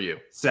enough for you.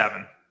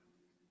 7.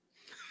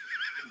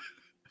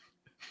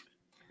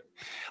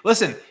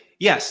 Listen,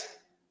 yes,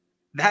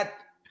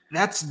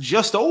 that's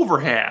just over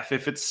half.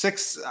 If it's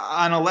 6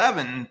 on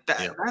 11,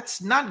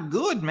 that's not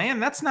good, man.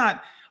 That's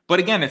not. But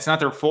again, it's not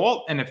their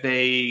fault. And if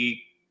they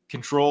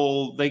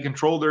control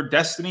their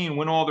destiny and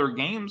win all their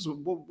games,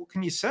 what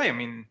can you say? I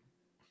mean,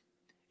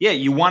 yeah,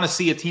 you want to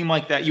see a team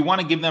like that. You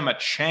want to give them a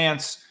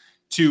chance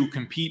to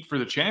compete for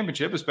the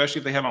championship, especially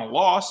if they haven't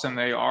lost and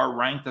they are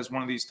ranked as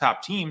one of these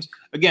top teams.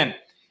 Again,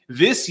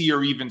 this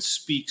year even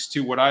speaks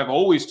to what I've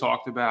always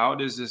talked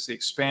about is this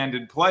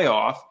expanded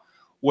playoff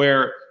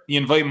where you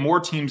invite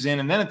more teams in,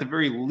 and then at the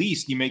very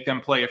least you make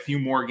them play a few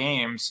more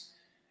games,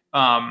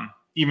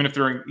 even if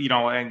they're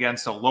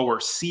against a lower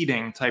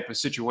seeding type of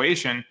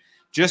situation,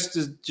 just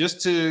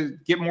to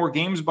get more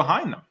games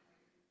behind them.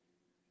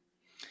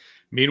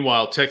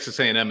 Meanwhile, Texas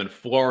A&M and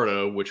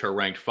Florida, which are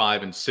ranked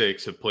 5 and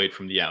 6, have played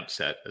from the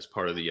outset as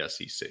part of the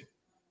SEC.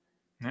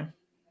 Yeah.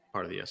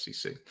 Part of the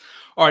SEC.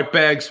 All right,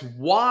 Bags,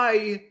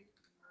 why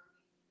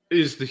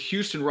is the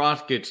Houston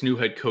Rockets' new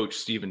head coach,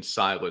 Stephen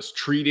Silas,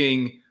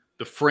 treating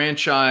the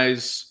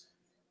franchise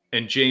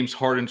and James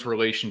Harden's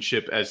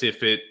relationship as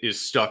if it is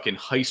stuck in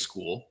high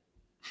school?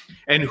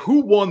 And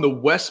who won the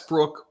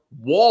Westbrook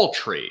Wall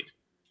trade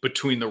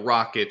between the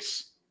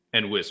Rockets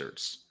and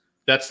Wizards?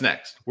 That's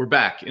next. We're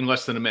back in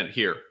less than a minute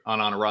here on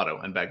Honorado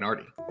and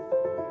Bagnardi.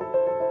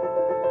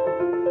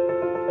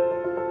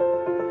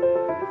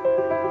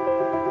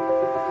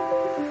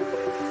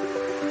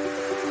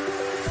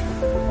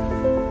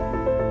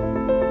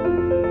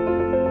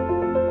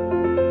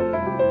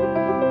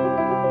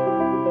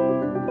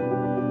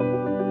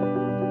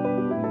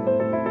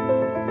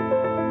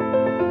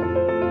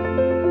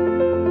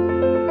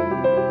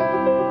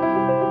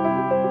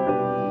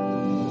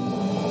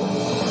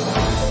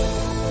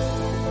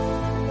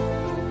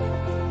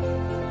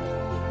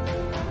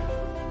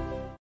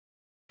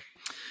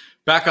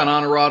 Back on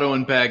Honorado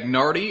and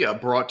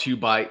Bagnardi, brought to you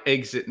by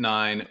Exit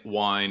 9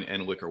 Wine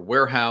and Liquor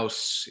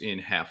Warehouse in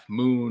Half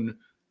Moon,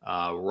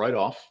 right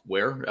off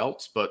where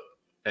else but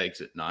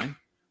Exit 9.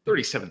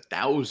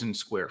 37,000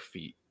 square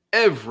feet.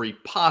 Every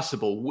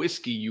possible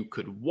whiskey you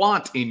could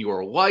want in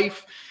your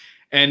life.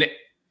 And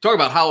talk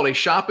about holiday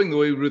shopping the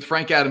way we do with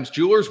Frank Adams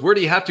Jewelers. Where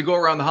do you have to go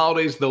around the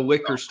holidays? The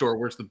liquor store.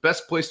 Where's the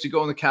best place to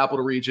go in the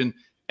capital region?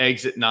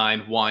 Exit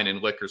 9 Wine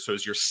and Liquor. So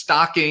as you're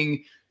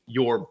stocking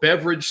your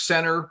beverage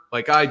center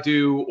like I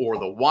do, or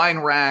the wine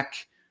rack,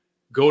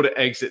 go to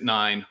Exit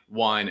 9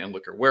 Wine and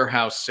Liquor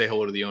Warehouse. Say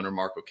hello to the owner,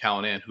 Marco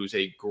Callanan, who's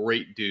a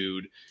great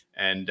dude,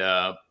 and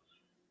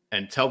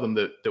tell them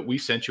that we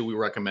sent you. We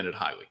recommend it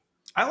highly.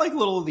 I like a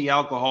little of the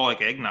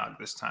alcoholic eggnog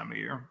this time of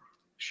year.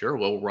 Sure,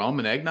 a little rum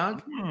and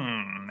eggnog.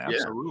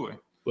 Absolutely. Yeah.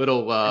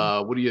 Little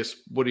what do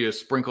you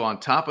sprinkle on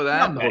top of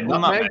that?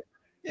 Nutmeg.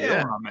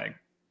 Yeah, nutmeg.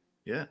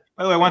 Yeah.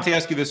 By the way, I wanted to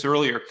ask you this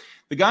earlier.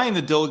 The guy in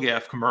the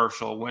Dilgaff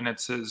commercial, when it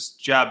says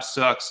 "job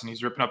sucks" and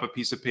he's ripping up a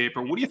piece of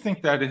paper, what do you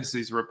think that is?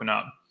 He's ripping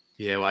up.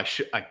 Yeah, well,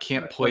 I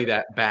can't play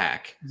that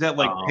back. Is that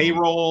like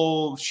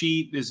payroll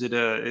sheet? Is it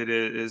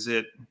Is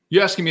it?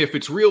 You asking me if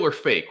it's real or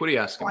fake? What are you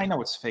asking? Well, I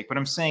know it's fake, but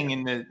I'm saying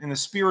in the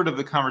spirit of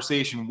the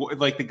conversation,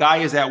 like the guy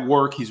is at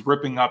work, he's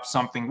ripping up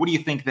something. What do you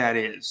think that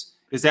is?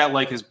 Is that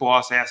like his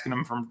boss asking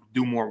him to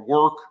do more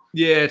work?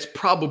 Yeah, it's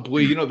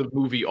probably, the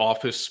movie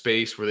Office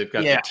Space where they've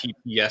got the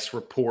TPS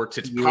reports.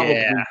 It's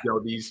probably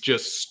these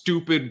just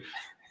stupid,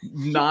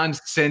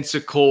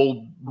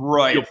 nonsensical,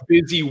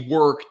 busy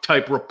work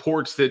type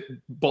reports that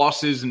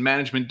bosses and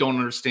management don't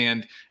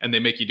understand, and they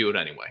make you do it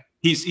anyway.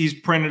 He's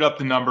printed up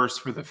the numbers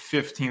for the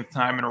 15th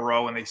time in a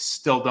row, and they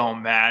still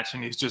don't match,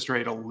 and he's just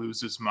ready to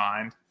lose his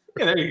mind.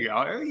 Yeah, there you go.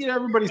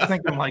 Everybody's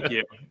thinking like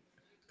you.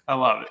 I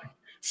love it.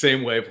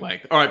 Same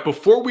wavelength. All right,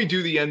 before we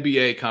do the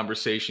NBA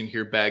conversation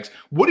here, Bags,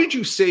 what did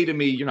you say to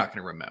me? You're not going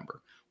to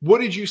remember.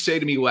 What did you say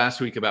to me last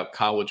week about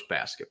college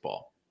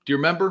basketball? Do you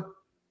remember?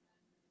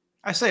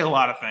 I say a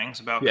lot of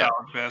things about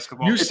college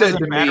basketball. You said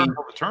to me, until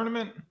the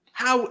tournament.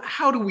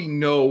 How do we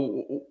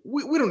know?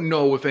 We don't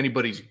know if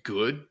anybody's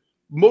good.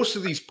 Most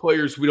of these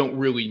players we don't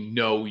really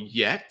know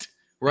yet,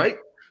 right?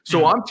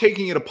 So I'm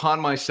taking it upon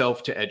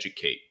myself to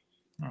educate.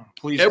 Oh,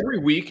 please. Every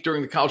week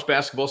during the college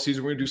basketball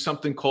season, we're going to do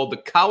something called the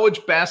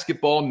College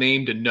Basketball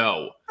Name to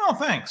Know. Oh,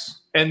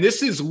 thanks. And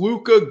this is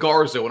Luka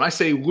Garza. When I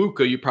say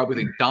Luka, you probably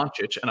think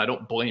Doncic, and I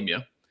don't blame you.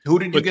 Who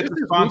did you get to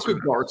sponsor?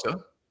 Luka Garza.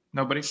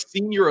 Nobody.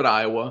 Senior at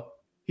Iowa.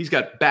 He's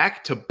got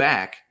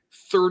back-to-back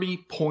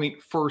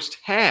 30-point first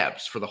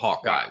halves for the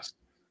Hawkeyes.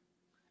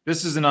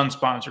 This is an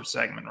unsponsored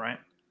segment, right?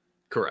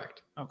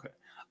 Correct. Okay.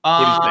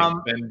 What do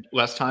you think? Spend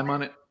less time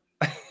on it?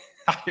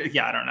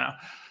 Yeah, I don't know.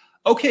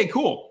 Okay,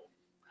 cool.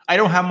 I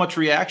don't have much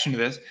reaction to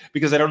this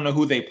because I don't know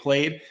who they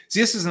played.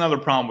 See, this is another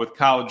problem with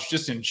college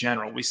just in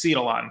general. We see it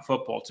a lot in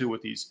football, too,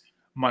 with these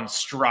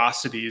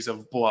monstrosities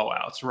of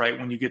blowouts, right?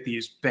 When you get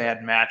these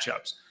bad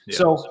matchups. Yeah.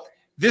 So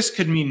this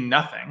could mean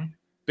nothing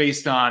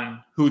based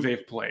on who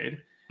they've played,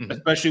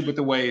 especially with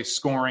the way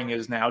scoring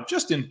is now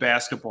just in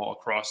basketball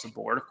across the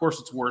board. Of course,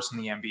 it's worse in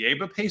the NBA,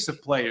 but pace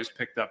of play is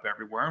picked up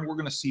everywhere, and we're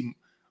going to see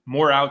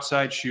more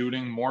outside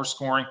shooting, more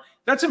scoring.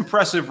 That's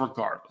impressive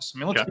regardless. I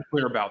mean, let's be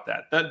clear about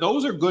that.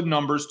 Those are good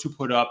numbers to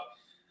put up.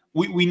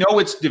 We know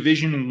it's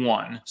Division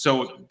I,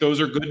 so those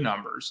are good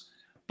numbers.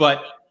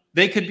 But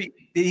they could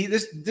be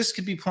this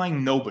could be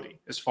playing nobody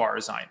as far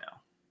as I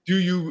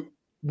know.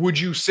 Would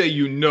you say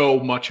you know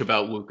much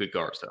about Luka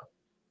Garza?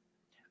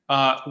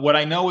 What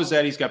I know is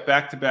that he's got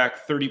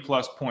back-to-back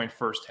 30-plus point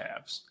first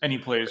halves, and he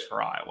plays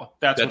for Iowa.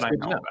 That's what I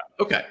know about.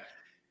 Okay.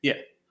 Yeah.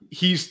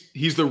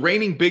 He's the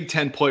reigning Big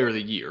Ten Player of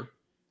the Year.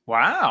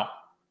 Wow.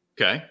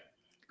 Okay.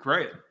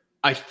 Great.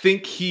 I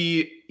think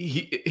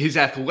his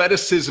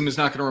athleticism is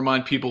not going to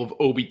remind people of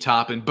Obi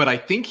Toppin, but I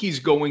think he's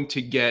going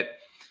to get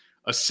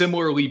a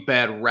similarly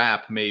bad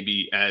rap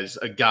maybe as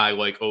a guy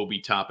like Obi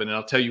Toppin, and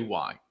I'll tell you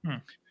why.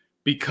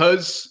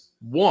 Because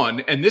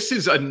one, and this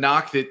is a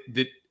knock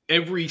that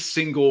every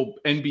single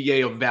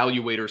NBA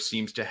evaluator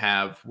seems to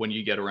have when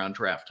you get around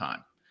draft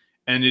time,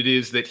 and it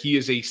is that he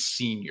is a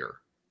senior.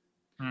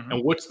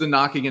 And what's the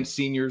knock against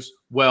seniors?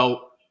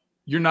 Well,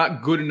 you're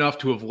not good enough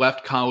to have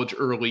left college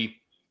early.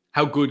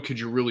 How good could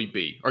you really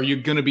be? Are you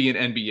going to be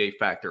an NBA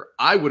factor?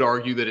 I would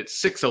argue that at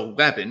 6'11",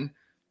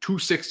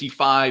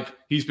 265,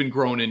 he's been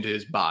grown into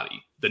his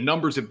body. The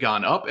numbers have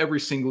gone up every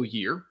single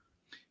year.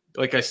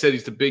 Like I said,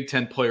 he's the Big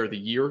Ten Player of the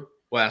Year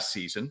last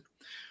season.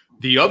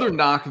 The other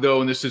knock, though,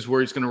 and this is where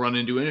he's going to run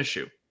into an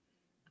issue.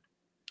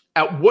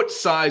 At what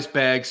size,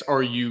 Bags,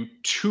 are you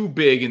too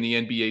big in the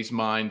NBA's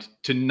mind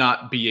to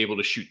not be able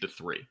to shoot the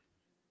three?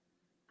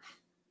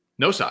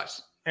 No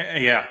size.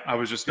 Yeah, I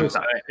was just going to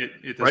say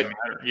it doesn't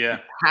matter. Yeah.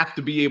 You have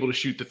to be able to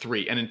shoot the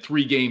three. And in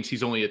 3 games,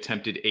 he's only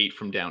attempted 8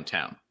 from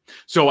downtown.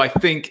 So I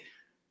think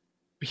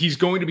he's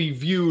going to be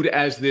viewed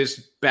as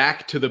this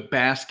back to the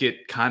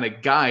basket kind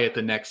of guy at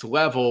the next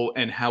level.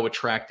 And how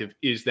attractive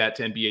is that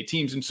to NBA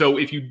teams? And so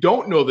if you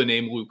don't know the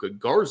name Luka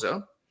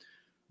Garza,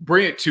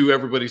 bring it to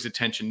everybody's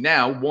attention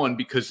now. One,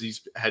 because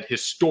he's had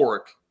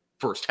historic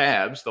first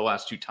halves the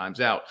last 2 times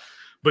out.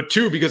 But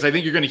 2, because I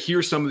think you're going to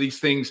hear some of these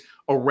things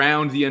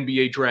around the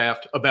NBA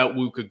draft about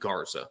Luka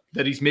Garza,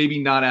 that he's maybe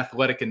not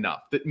athletic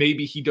enough, that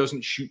maybe he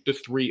doesn't shoot the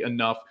 3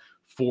 enough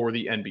for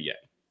the NBA.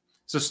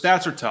 So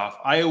stats are tough.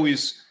 I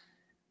always,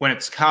 when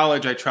it's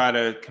college, I try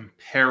to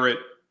compare it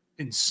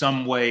in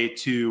some way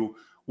to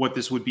what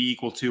this would be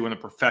equal to in a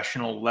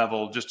professional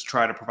level, just to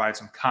try to provide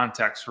some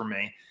context for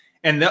me.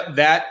 And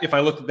that if I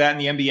looked at that in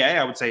the NBA,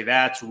 I would say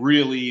that's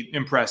really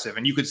impressive.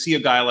 And you could see a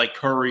guy like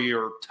Curry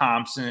or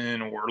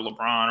Thompson or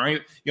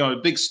LeBron, or a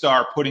big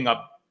star putting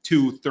up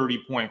 2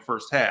 30-point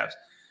first halves.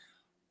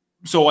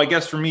 So I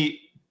guess for me,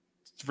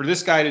 for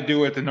this guy to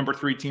do it, the number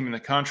 3 team in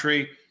the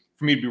country,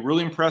 for me to be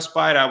really impressed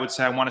by it, I would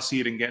say I want to see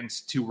it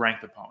against 2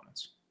 ranked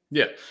opponents.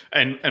 Yeah.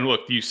 And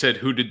look, you said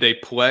who did they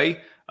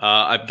play?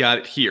 I've got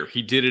it here.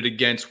 He did it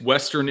against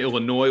Western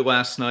Illinois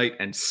last night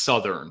and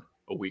Southern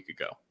a week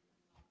ago.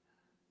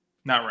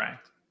 Not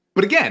ranked.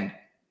 But again,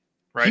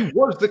 right? He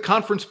was the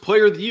conference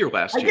player of the year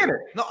last year. I get it.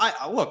 No,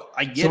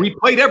 I get it. So he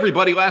played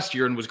everybody last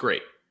year and was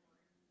great.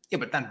 Yeah,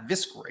 but not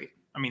this great.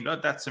 I mean,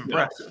 that's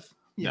impressive.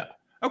 Yeah.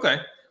 Okay.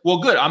 Well,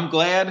 good. I'm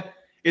glad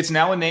it's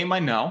now a name I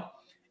know.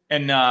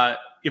 And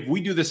if we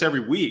do this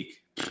every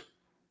week,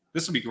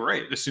 this will be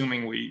great,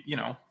 assuming we,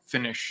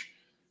 finish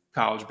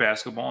college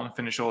basketball and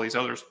finish all these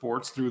other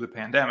sports through the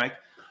pandemic.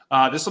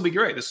 This will be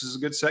great. This is a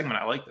good segment.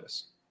 I like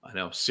this. I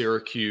know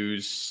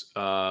Syracuse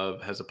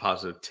has a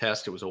positive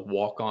test. It was a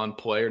walk-on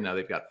player. Now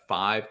they've got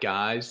 5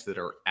 guys that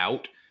are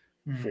out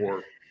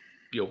for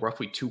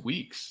roughly 2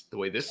 weeks, the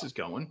way this is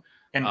going.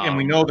 And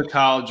we know the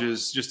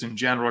colleges just in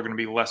general are going to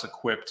be less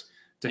equipped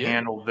to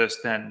handle this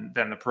than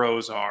the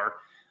pros are.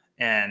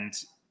 And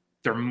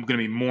they're going to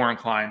be more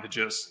inclined to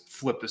just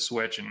flip the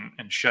switch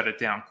and shut it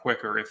down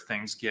quicker if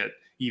things get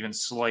even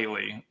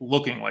slightly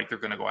looking like they're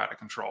going to go out of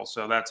control.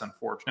 So that's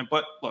unfortunate.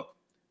 But look,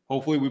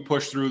 hopefully we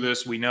push through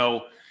this. We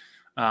know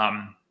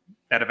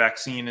that a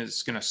vaccine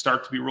is going to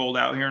start to be rolled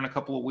out here in a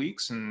couple of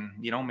weeks. And,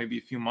 maybe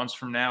a few months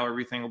from now,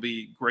 everything will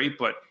be great.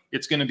 But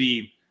it's going to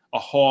be a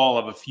haul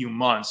of a few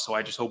months. So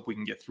I just hope we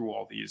can get through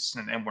all these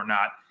and we're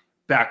not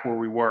back where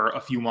we were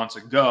a few months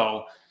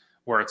ago,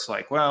 where it's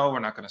like, well, we're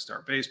not going to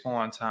start baseball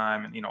on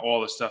time and,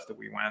 all the stuff that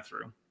we went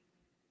through.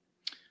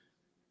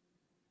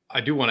 I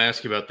do want to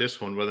ask you about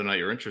this one, whether or not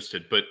you're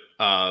interested, but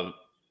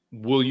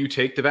will you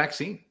take the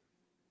vaccine?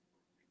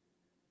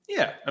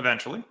 Yeah,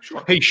 eventually.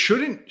 Sure. Hey,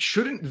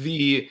 shouldn't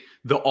the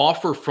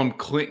offer from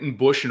Clinton,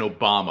 Bush, and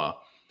Obama,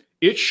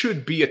 it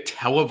should be a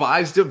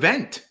televised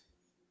event?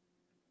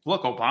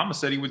 Look, Obama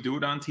said he would do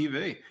it on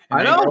TV. And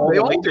I know. They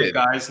all did.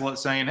 Guys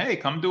saying, hey,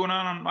 come do it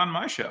on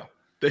my show.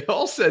 They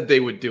all said they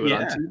would do it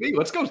on TV.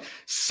 Let's go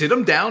sit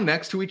them down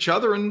next to each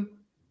other and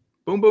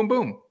boom, boom,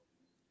 boom.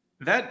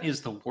 That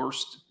is the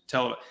worst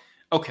television.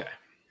 Okay.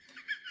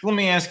 Let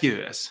me ask you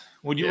this.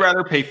 Would you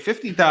rather pay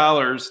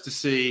 $50 to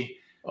see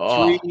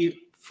 3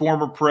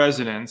 former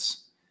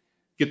presidents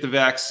get the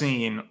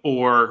vaccine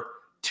or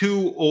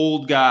 2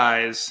 old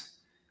guys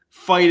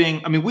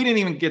fighting? I mean, we didn't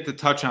even get to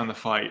touch on the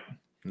fight.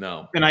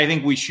 No. And I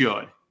think we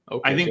should.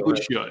 Okay, I think we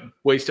should.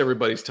 Waste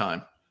everybody's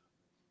time.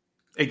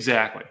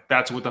 Exactly.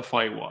 That's what the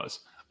fight was.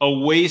 A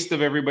waste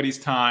of everybody's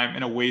time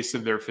and a waste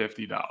of their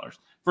 $50.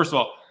 First of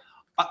all,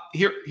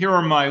 here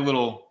are my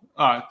little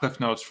cliff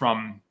notes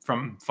from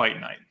fight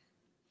night.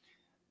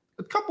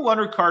 A couple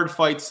undercard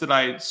fights that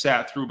I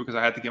sat through because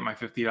I had to get my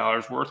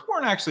 $50 worth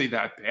weren't actually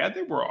that bad.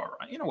 They were all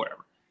right.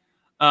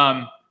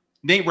 Whatever.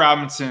 Nate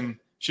Robinson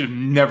should have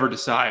never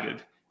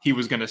decided he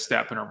was going to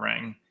step in a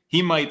ring.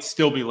 He might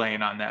still be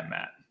laying on that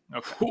mat.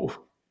 Okay. Ooh.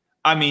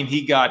 I mean,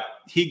 he got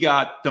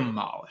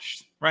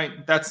demolished,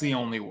 right? That's the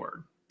only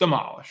word.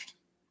 Demolished.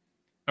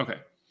 Okay.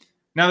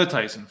 Now the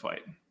Tyson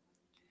fight.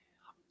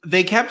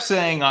 They kept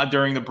saying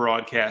during the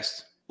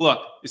broadcast, look,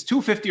 it's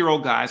 2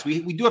 50-year-old guys.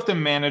 We do have to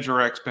manage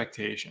our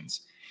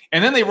expectations.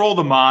 And then they roll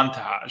the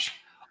montage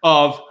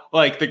of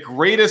like the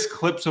greatest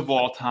clips of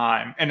all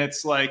time. And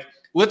it's like,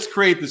 let's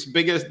create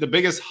the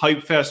biggest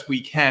hype fest we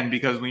can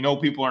because we know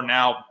people are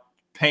now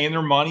paying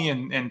their money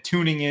and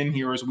tuning in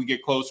here as we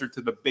get closer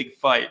to the big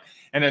fight.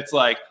 And it's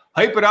like,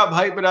 hype it up,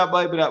 hype it up,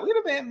 hype it up. We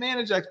got to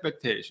manage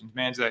expectations,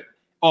 manage that.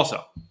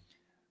 Also,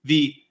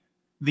 the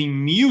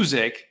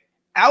music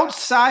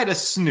outside of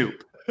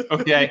Snoop,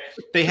 okay?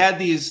 They had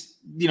these,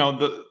 we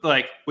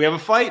have a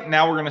fight,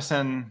 now we're going to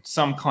send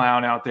some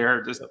clown out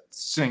there to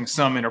sing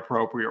some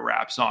inappropriate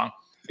rap song.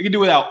 I could do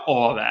without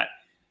all that.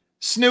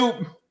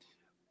 Snoop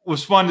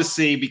was fun to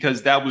see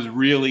because that was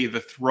really the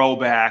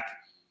throwback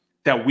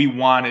that we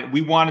wanted.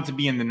 We wanted to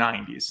be in the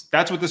 90s.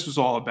 That's what this was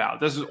all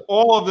about.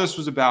 All of this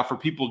was about for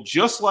people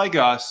just like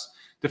us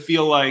to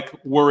feel like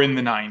we're in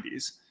the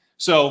 90s.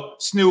 So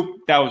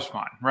Snoop, that was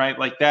fun, right?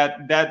 Like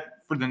that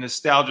for the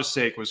nostalgia's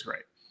sake was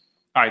great.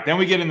 All right, then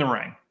we get in the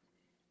ring.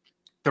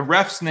 The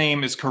ref's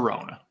name is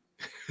Corona.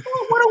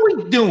 What are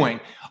we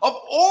doing? Of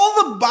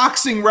all the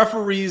boxing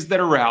referees that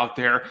are out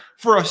there,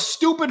 for a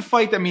stupid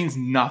fight that means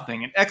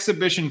nothing, an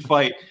exhibition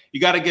fight, you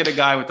got to get a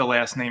guy with the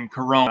last name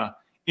Corona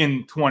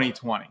in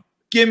 2020.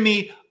 Give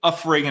me a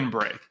friggin'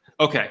 break.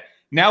 Okay,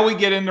 now we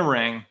get in the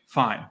ring.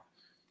 Fine.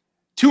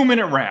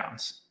 2-minute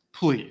rounds,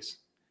 please.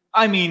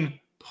 I mean,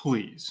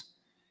 please.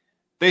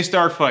 They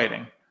start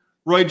fighting.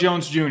 Roy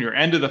Jones Jr.,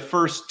 end of the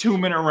first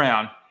 2-minute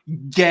round,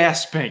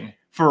 gasping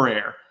for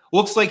air.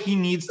 Looks like he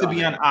needs to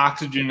be on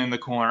oxygen in the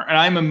corner. And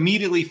I'm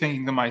immediately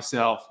thinking to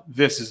myself,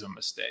 this is a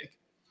mistake.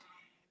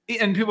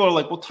 And people are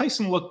like, well,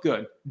 Tyson looked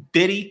good.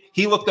 Did he?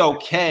 He looked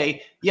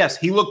okay. Yes,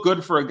 he looked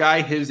good for a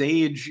guy his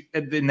age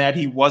in that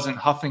he wasn't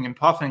huffing and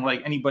puffing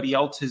like anybody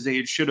else his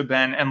age should have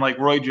been and like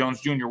Roy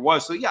Jones Jr.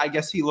 was. So, yeah, I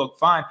guess he looked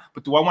fine.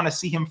 But do I want to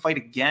see him fight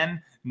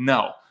again?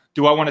 No.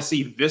 Do I want to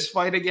see this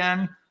fight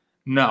again?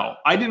 No.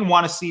 I didn't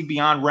want to see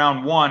beyond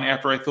round 1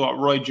 after I thought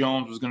Roy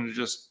Jones was going to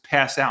just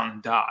pass out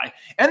and die.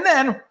 And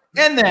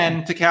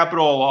then to cap it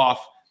all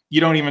off, you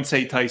don't even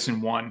say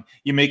Tyson won.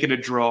 You make it a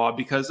draw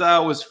because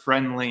it was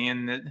friendly.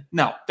 And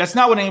no, that's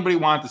not what anybody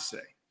wanted to say.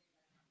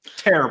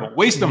 Terrible.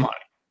 Waste of money.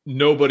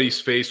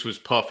 Nobody's face was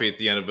puffy at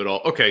the end of it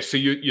all. Okay, so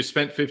you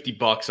spent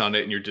 $50 on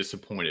it and you're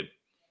disappointed.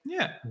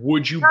 Yeah.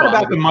 Would you not buy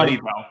about the money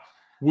though?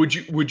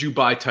 Would you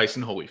buy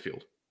Tyson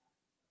Holyfield?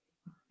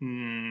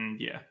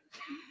 Yeah.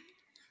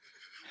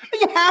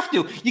 You have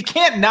to. You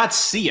can't not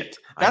see it.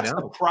 That's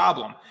the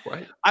problem.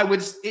 Right.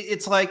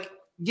 It's like,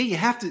 yeah, you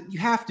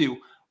have to.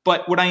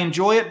 But would I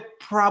enjoy it?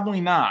 Probably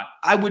not.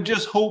 I would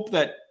just hope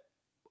that,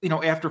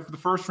 after the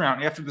first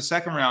round, after the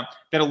second round,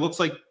 that it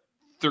looks like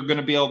they're going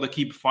to be able to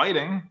keep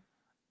fighting.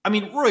 I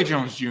mean, Roy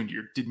Jones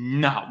Jr. did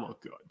not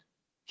look good.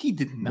 He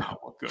did not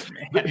look good,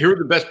 man. Here are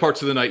the best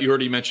parts of the night. You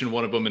already mentioned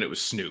one of them, and it was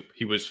Snoop.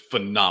 He was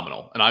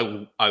phenomenal. And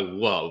I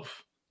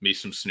love me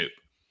some Snoop.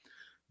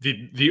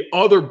 The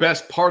other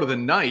best part of the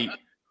night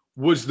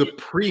was the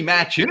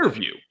pre-match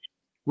interview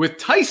with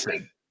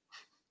Tyson,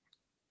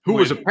 who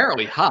was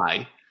apparently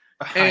high.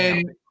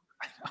 And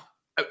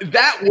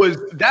that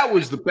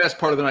was the best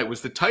part of the night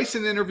was the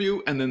Tyson interview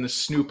and then the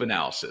Snoop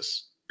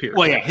analysis. Period.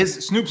 Well, yeah,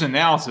 Snoop's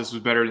analysis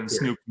was better than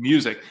Snoop's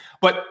music.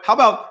 But how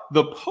about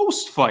the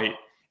post-fight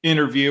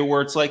interview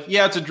where it's like,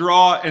 yeah, it's a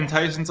draw, and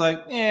Tyson's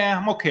like, yeah,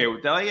 I'm okay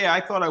with that. Like, yeah, I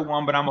thought I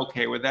won, but I'm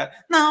okay with that.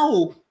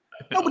 No,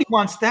 nobody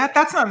wants that.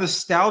 That's not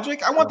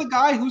nostalgic. I want the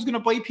guy who's going to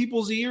bite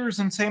people's ears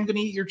and say, I'm going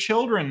to eat your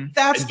children.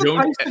 That's the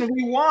Tyson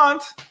we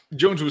want.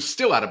 Jones was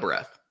still out of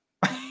breath.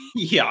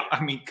 Yeah,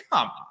 I mean,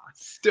 come on.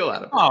 Still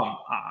out of breath. Come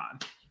on.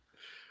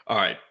 All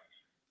right.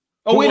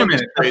 Oh, wait a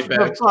minute.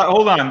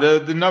 Hold on.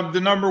 The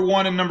number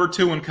 1 and number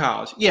 2 in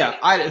college.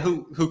 Yeah,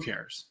 who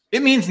cares?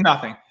 It means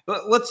nothing.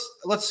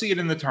 Let's see it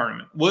in the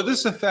tournament. Will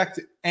this affect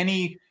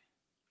any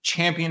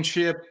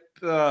championship?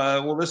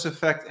 Will this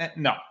affect?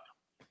 No.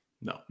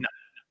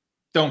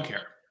 Don't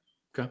care.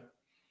 Okay,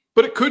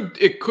 but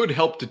it could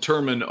help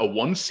determine a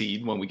 1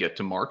 seed when we get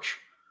to March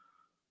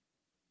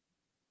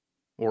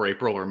or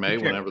April or May,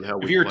 whenever the hell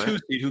we play. If you're a 2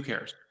 seed, who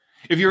cares?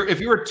 If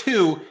you're a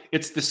 2,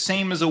 it's the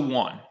same as a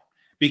 1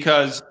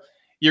 because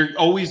you're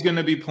always going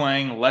to be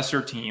playing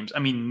lesser teams. I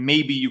mean,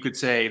 maybe you could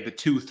say the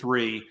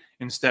 2-3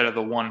 instead of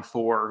the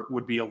 1-4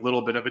 would be a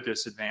little bit of a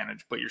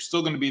disadvantage, but you're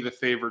still going to be the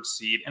favored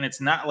seed. And it's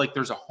not like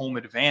there's a home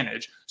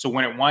advantage. So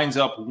when it winds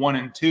up 1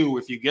 and 2,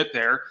 if you get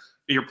there,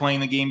 you're playing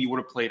the game you would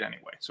have played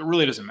anyway. So it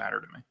really doesn't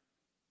matter to me.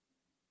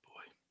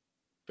 Boy,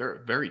 very,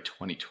 very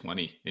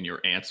 2020 in your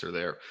answer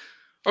there.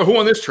 Oh, who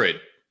won this trade?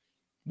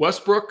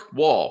 Westbrook,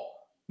 Wall,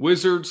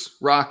 Wizards,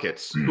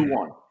 Rockets. Who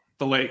won?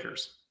 The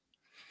Lakers.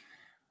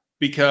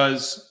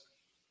 Because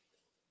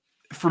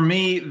for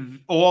me,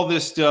 all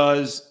this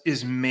does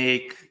is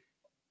make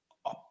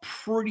a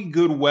pretty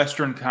good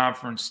Western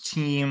Conference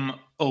team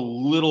a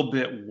little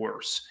bit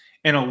worse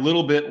and a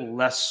little bit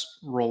less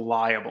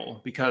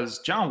reliable. Because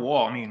John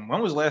Wall, I mean,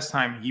 when was the last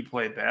time he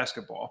played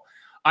basketball?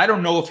 I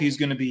don't know if he's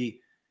going to be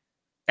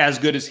as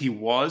good as he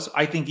was.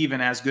 I think even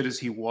as good as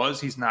he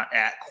was, he's not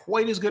at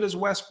quite as good as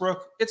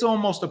Westbrook. It's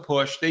almost a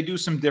push. They do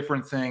some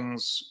different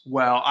things.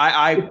 Well,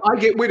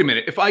 wait a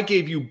minute. If I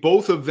gave you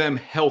both of them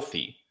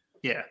healthy,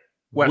 yeah,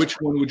 which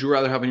one would you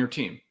rather have on your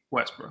team?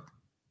 Westbrook.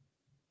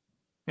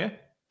 Yeah.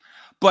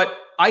 But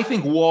I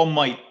think Wall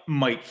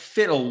might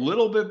fit a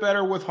little bit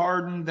better with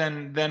Harden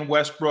than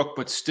Westbrook,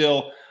 but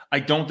still, I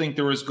don't think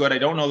they're as good. I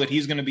don't know that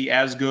he's going to be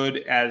as good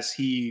as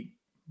he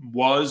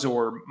was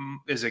or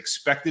is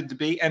expected to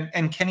be.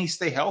 And can he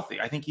stay healthy?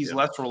 I think he's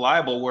less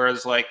reliable,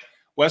 whereas like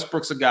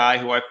Westbrook's a guy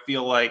who I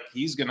feel like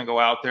he's going to go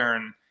out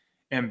there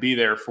and be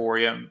there for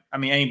you. I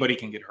mean, anybody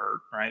can get hurt,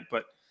 right?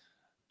 But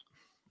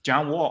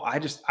John Wall, I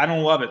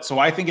don't love it. So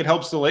I think it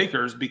helps the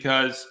Lakers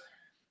because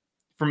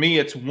for me,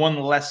 it's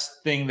one less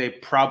thing they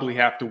probably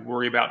have to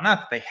worry about. Not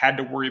that they had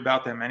to worry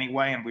about them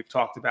anyway. And we've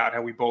talked about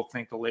how we both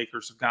think the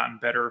Lakers have gotten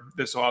better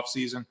this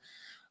offseason.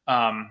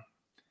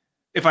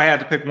 If I had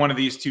to pick one of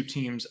these two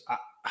teams,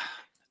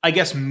 I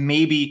guess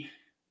maybe,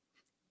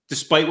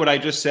 despite what I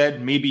just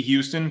said, maybe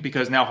Houston,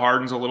 because now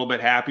Harden's a little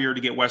bit happier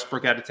to get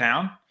Westbrook out of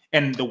town.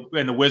 And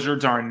the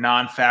Wizards are a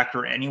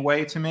non-factor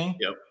anyway to me.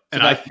 Yep. So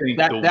and I think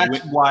that's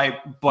why,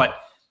 but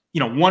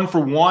 1 for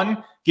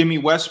 1, give me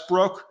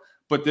Westbrook.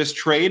 But this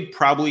trade,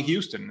 probably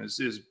Houston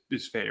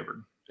is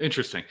favored.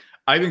 Interesting.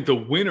 I think the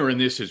winner in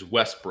this is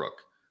Westbrook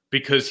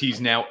because he's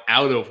now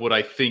out of what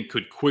I think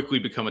could quickly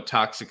become a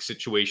toxic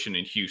situation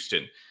in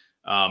Houston.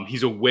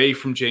 He's away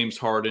from James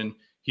Harden.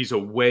 He's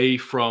away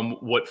from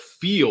what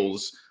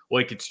feels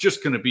like it's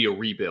just going to be a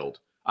rebuild.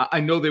 I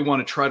know they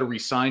want to try to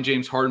re-sign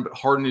James Harden, but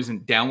Harden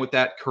isn't down with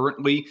that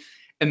currently.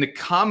 And the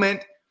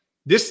comment,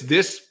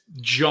 this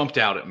jumped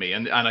out at me,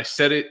 and I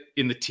said it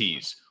in the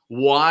tease.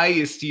 Why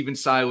is Stephen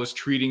Silas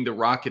treating the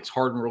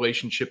Rockets-Harden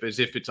relationship as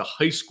if it's a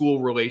high school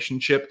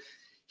relationship?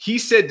 He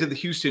said to the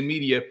Houston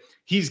media,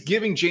 he's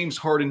giving James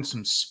Harden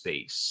some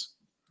space.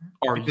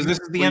 Because this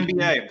is the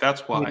NBA.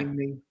 That's why.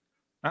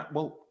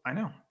 Well, I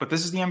know. But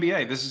this is the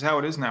NBA. This is how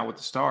it is now with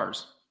the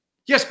stars.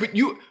 Yes, but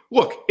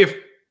look,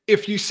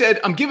 if you said,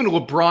 I'm giving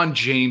LeBron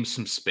James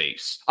some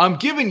space, I'm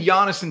giving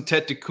Giannis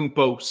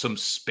Antetokounmpo some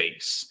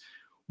space,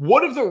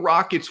 what if the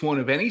Rockets won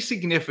of any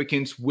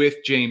significance with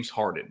James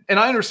Harden? And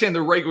I understand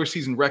the regular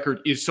season record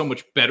is so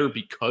much better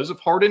because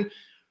of Harden.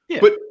 Yeah.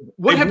 But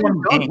what have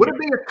you done? What have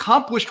they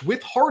accomplished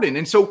with Harden?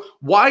 And so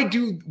why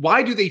do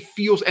they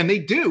feel, and they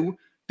do,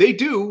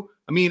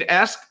 I mean,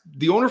 ask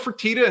the owner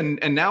Fertitta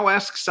and now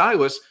ask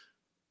Silas,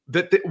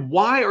 that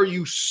why are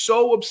you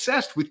so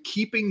obsessed with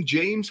keeping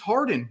James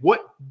Harden?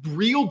 What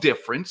real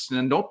difference,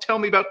 and don't tell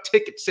me about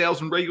ticket sales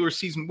and regular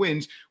season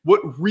wins,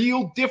 what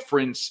real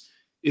difference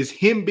is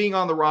him being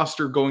on the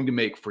roster going to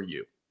make for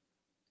you?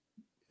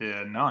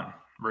 Yeah, none,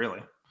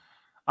 really.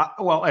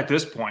 Well, at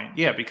this point,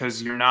 yeah,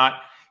 because you're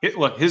not –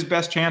 look, his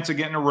best chance of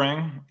getting a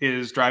ring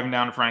is driving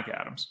down to Frank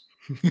Adams.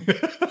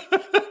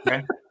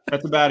 Okay?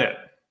 That's about it.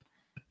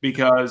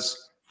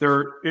 Because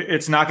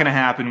it's not going to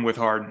happen with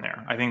Harden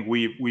there. I think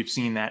we've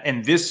seen that.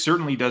 And this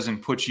certainly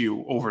doesn't put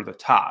you over the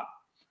top.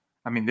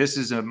 I mean, this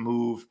is a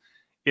move,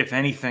 if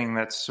anything,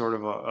 that's sort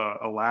of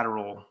a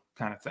lateral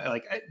kind of thing.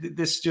 Like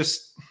this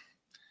just –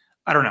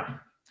 I don't know.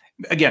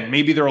 Again,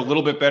 maybe they're a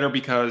little bit better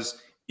because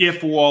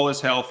if Wall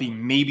is healthy,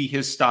 maybe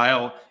his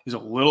style is a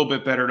little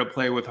bit better to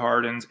play with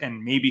Harden's,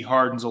 and maybe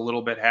Harden's a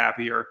little bit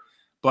happier.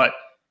 But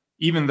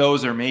even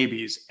those are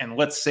maybes. And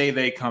let's say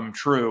they come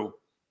true.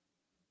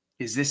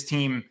 Is this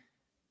team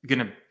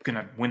gonna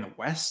win the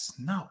West?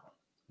 No,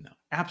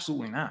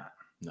 absolutely not.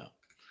 No.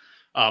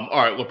 All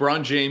right.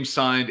 LeBron James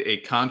signed a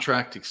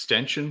contract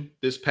extension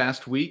this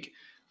past week.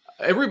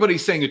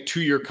 Everybody's saying a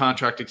 2-year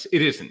contract.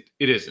 It isn't.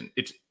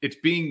 It's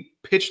being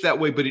pitched that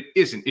way, but it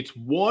isn't. It's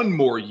 1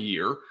 more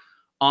year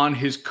on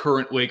his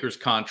current Lakers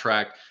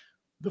contract.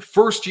 The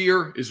first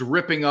year is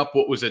ripping up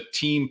what was a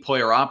team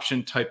player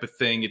option type of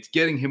thing. It's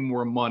getting him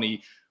more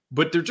money,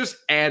 but they're just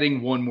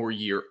adding 1 more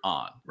year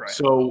on. Right.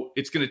 So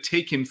it's going to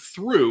take him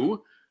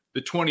through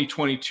the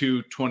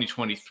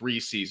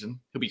 2022-2023 season.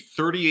 He'll be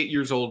 38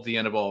 years old at the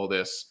end of all of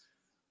this.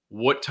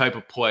 What type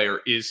of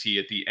player is he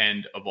at the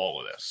end of all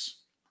of this?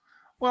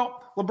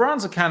 Well,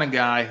 LeBron's the kind of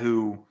guy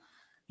who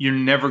you're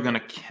never going to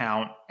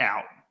count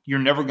out. You're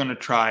never going to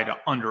try to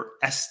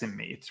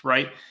underestimate,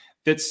 right?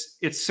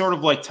 It's sort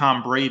of like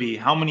Tom Brady.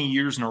 How many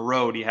years in a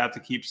row do you have to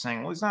keep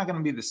saying, well, he's not going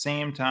to be the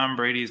same Tom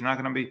Brady. He's not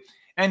going to be.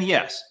 And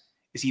yes,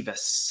 is he the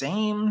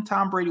same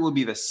Tom Brady? Will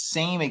be the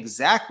same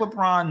exact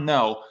LeBron?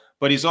 No,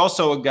 but he's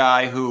also a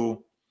guy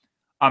who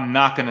I'm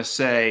not going to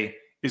say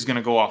is going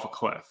to go off a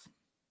cliff.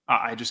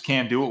 I just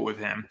can't do it with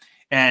him.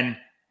 And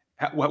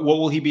what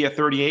will he be at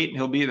 38?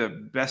 He'll be the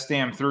best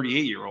damn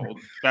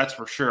 38-year-old. That's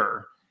for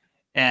sure.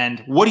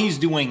 And what he's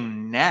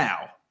doing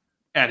now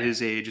at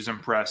his age is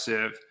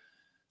impressive.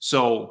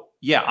 So,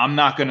 yeah, I'm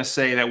not going to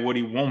say that what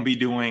he won't be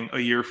doing a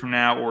year from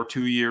now or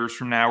 2 years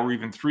from now or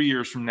even 3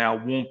 years from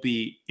now won't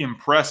be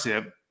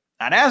impressive.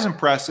 Not as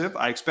impressive.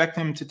 I expect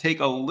him to take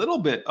a little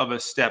bit of a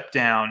step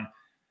down,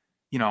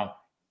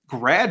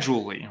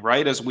 gradually,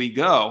 right, as we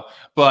go.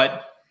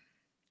 But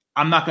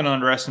I'm not going to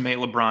underestimate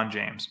LeBron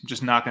James. I'm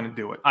just not going to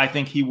do it. I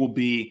think he will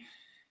be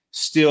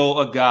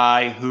still a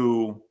guy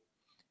who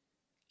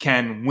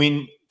can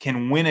win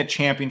a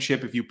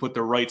championship if you put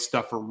the right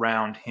stuff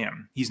around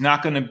him. He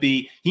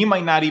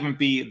might not even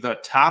be the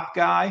top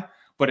guy,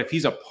 but if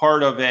he's a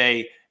part of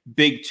a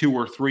big 2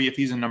 or 3, if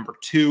he's a number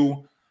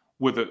 2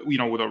 with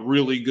a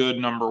really good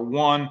number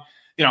 1,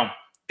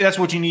 that's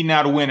what you need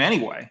now to win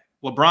anyway.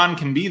 LeBron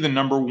can be the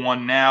number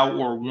 1 now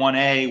or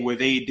 1A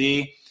with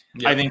AD.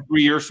 Yeah. I think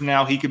 3 years from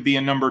now, he could be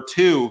a number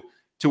 2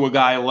 to a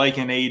guy like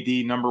an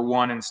AD number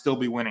 1 and still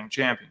be winning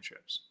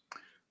championships.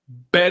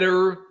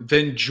 Better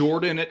than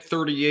Jordan at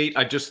 38.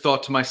 I just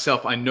thought to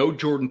myself, I know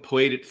Jordan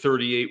played at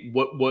 38.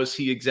 What was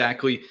he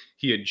exactly?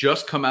 He had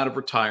just come out of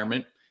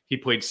retirement. He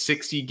played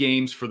 60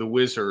 games for the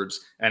Wizards,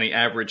 and he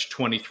averaged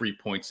 23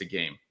 points a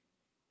game.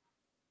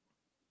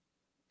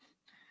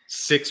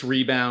 6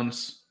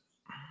 rebounds,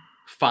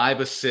 5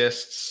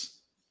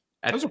 assists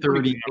at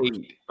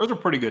 38. Those are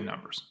pretty good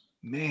numbers.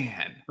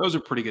 Man, those are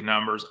pretty good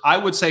numbers. I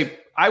would say,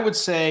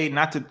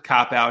 not to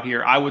cop out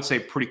here, I would say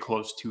pretty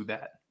close to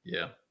that.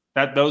 Yeah.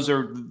 Those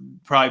are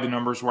probably the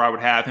numbers where I would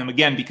have him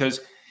again, because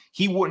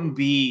he wouldn't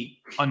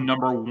be a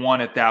number 1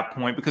 at that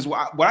point. Because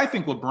what I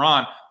think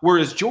LeBron,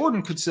 whereas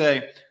Jordan could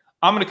say,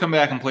 I'm going to come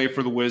back and play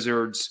for the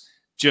Wizards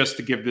just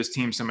to give this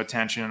team some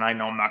attention, and I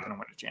know I'm not going to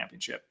win a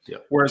championship. Yeah.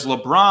 Whereas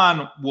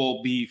LeBron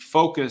will be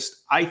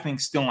focused, I think,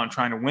 still on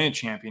trying to win a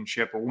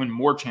championship or win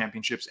more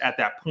championships at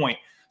that point.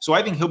 So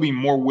I think he'll be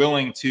more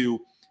willing to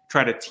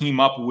try to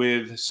team up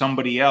with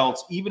somebody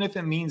else, even if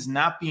it means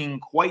not being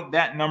quite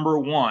that number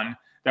 1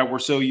 that we're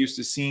so used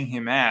to seeing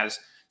him as.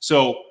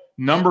 So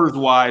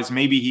numbers-wise,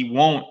 maybe he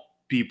won't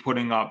be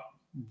putting up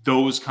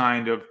those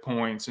kind of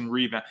points and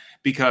rebound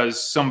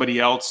because somebody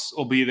else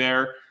will be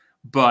there.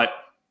 but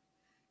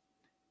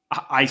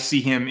I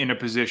see him in a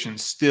position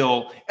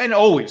still and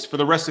always for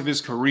the rest of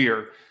his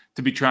career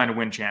to be trying to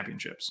win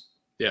championships.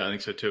 Yeah, I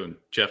think so too. And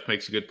Jeff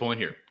makes a good point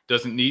here.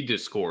 Doesn't need to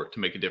score to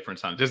make a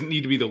difference on it. Doesn't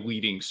need to be the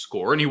leading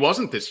scorer. And he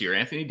wasn't this year.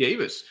 Anthony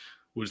Davis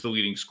was the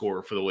leading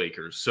scorer for the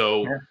Lakers.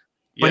 So,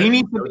 but he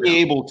needs to be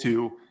able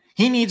to.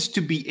 He needs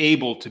to be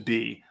able to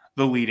be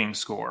the leading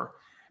scorer,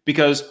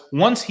 because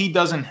once he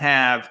doesn't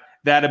have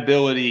that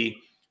ability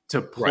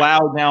to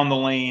plow down the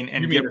lane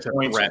and get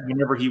points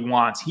whenever he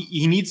wants,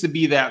 he needs to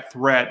be that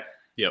threat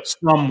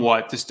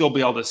somewhat to still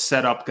be able to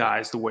set up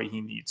guys the way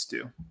he needs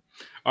to.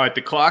 All right,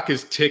 the clock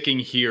is ticking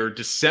here.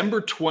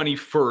 December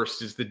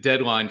 21st is the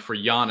deadline for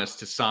Giannis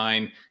to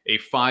sign a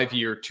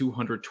 5-year,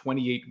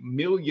 $228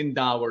 million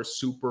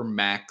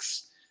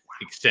Supermax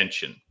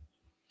extension.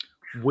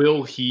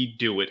 Will he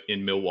do it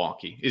in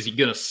Milwaukee? Is he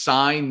going to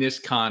sign this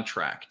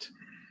contract?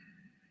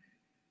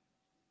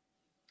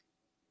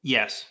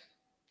 Yes.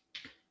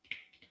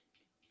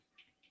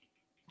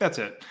 That's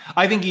it.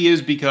 I think he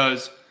is,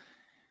 because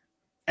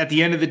at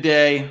the end of the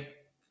day,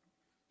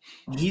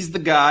 he's the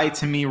guy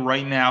to me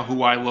right now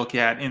who I look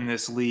at in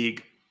this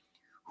league,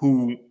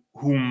 whom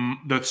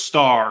the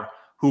star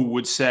who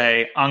would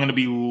say, I'm going to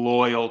be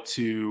loyal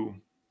to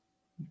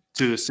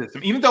the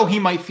system. Even though he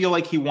might feel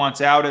like he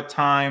wants out at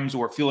times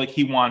or feel like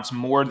he wants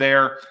more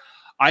there,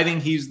 I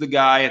think he's the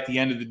guy at the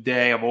end of the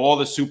day of all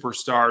the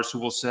superstars who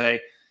will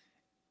say,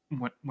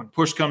 when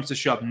push comes to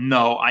shove,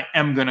 no, I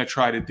am going to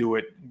try to do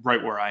it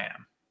right where I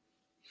am.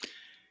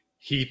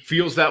 He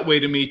feels that way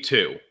to me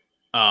too.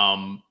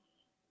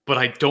 But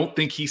I don't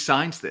think he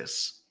signs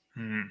this.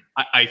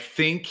 I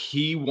think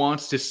he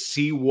wants to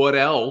see what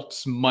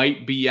else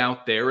might be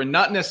out there, and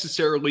not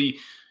necessarily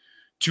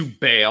to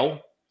bail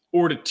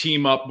or to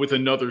team up with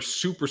another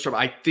superstar.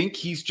 I think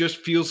he just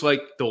feels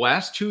like the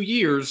last 2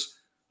 years,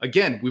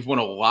 again, we've won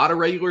a lot of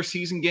regular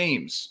season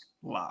games.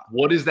 Wow.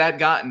 What has that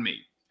gotten me?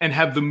 And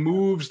have the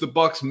moves the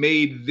Bucks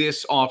made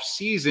this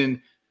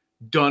offseason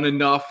done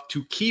enough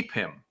to keep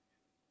him?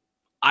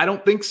 I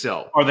don't think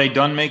so. Are they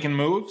done making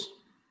moves?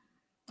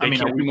 They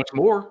can't do much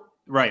more.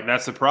 Right,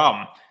 that's the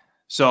problem.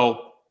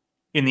 So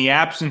in the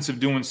absence of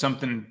doing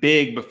something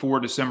big before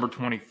December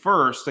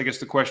 21st, I guess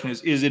the question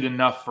is it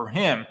enough for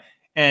him?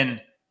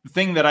 And the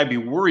thing that I'd be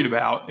worried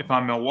about if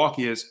I'm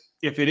Milwaukee is,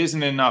 if it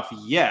isn't enough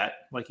yet,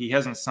 like he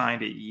hasn't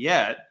signed it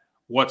yet,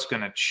 what's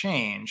going to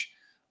change?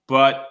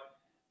 But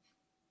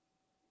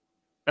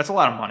that's a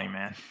lot of money,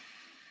 man.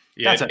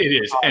 Yeah, it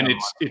is. And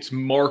it's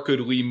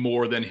markedly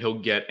more than he'll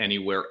get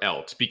anywhere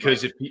else.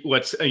 Because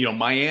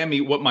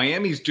Miami, what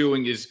Miami's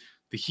doing is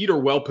the Heat are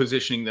well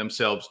positioning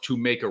themselves to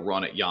make a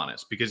run at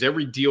Giannis, because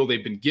every deal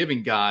they've been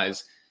giving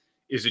guys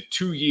is a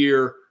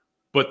 2-year,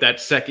 but that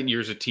second year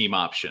is a team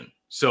option.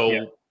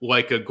 So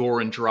like a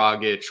Goran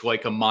Dragic,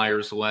 like a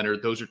Myers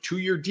Leonard, those are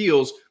 2-year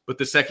deals, but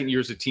the second year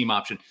is a team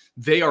option.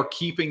 They are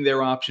keeping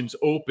their options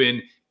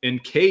open in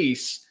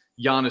case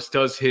Giannis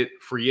does hit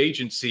free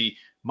agency.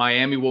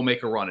 Miami will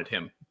make a run at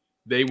him.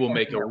 They will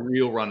make a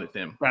real run at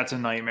him. That's a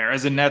nightmare.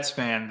 As a Nets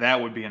fan, that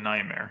would be a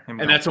nightmare.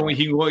 And that's only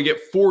he will get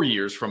 4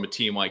 years from a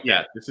team like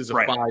that. This is a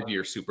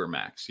 5-year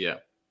Supermax.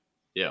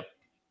 Yeah.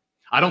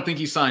 I don't think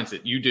he signs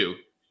it. You do.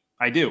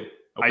 I do.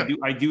 Okay.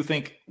 I do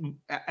think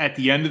at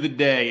the end of the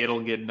day,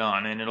 it'll get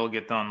done, and it'll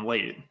get done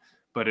late,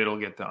 but it'll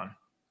get done.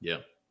 Yeah.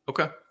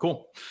 Okay,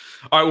 cool.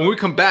 All right, when we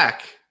come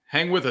back,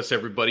 hang with us,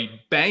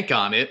 everybody. Bank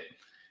on it.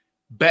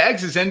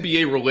 Bags is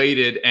NBA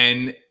related,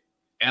 and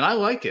I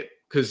like it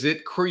because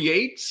it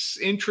creates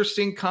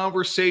interesting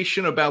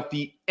conversation about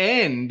the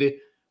end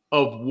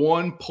of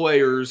one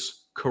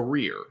player's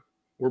career.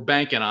 We're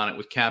banking on it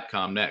with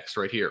Capcom next,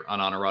 right here on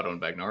Honorado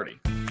and Bagnardi.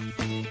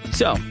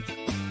 So,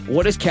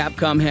 what does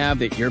Capcom have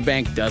that your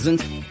bank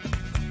doesn't?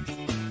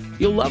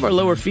 You'll love our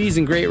lower fees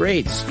and great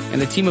rates,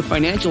 and a team of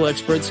financial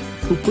experts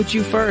who put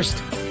you first.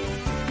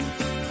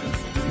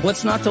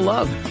 What's not to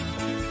love?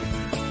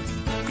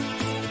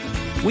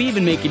 We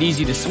even make it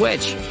easy to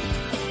switch.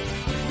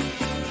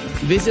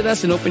 Visit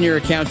us and open your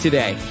account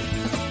today.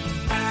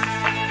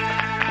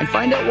 And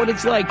find out what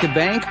it's like to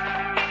bank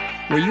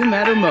where you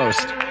matter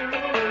most.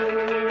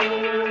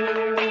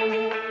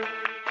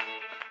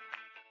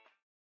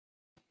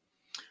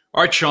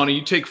 All right, Shawnee,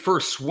 you take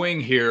first swing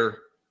here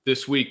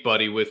this week,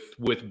 buddy,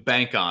 with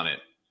Bank on it.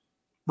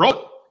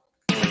 Roll.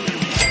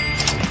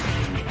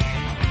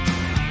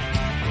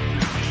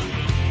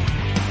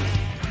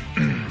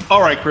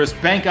 All right, Chris,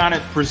 Bank on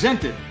it,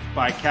 presented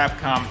by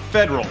Capcom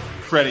Federal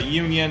Credit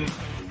Union.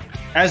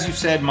 As you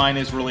said, mine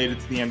is related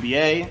to the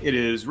NBA. It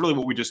is really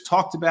what we just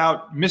talked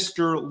about,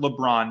 Mr.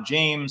 LeBron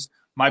James.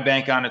 My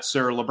bank on it,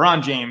 sir,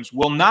 LeBron James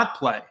will not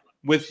play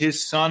with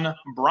his son,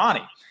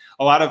 Bronny.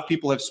 A lot of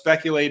people have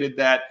speculated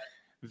that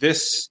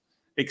this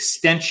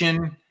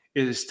extension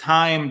is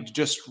timed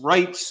just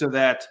right so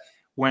that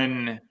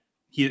when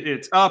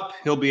it's up,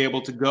 he'll be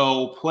able to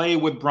go play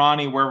with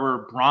Bronny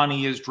wherever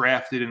Bronny is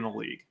drafted in the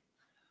league.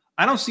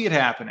 I don't see it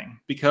happening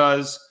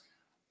because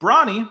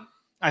Bronny,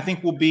 I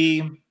think, will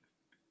be,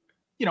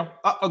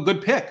 a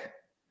good pick,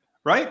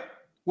 right?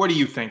 What do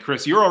you think,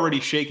 Chris? You're already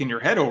shaking your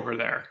head over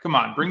there. Come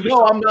on, bring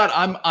No, I'm not.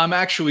 I'm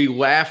actually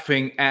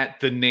laughing at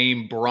the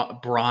name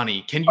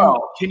Bronny. Can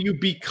you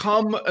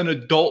become an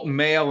adult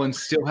male and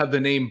still have the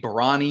name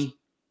Bronny?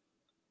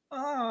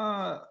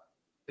 I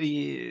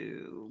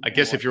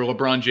guess if you're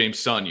LeBron James'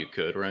 son, you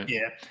could, right?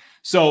 Yeah.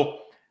 So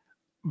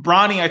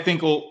Bronny, I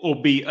think,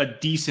 will be a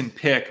decent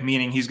pick,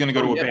 meaning he's going to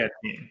go to a bad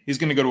team. He's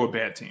going to go to a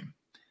bad team.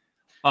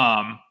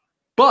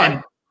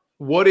 But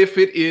what if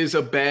it is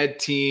a bad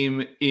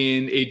team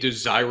in a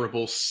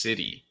desirable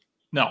city?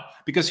 No,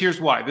 because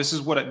here's why. This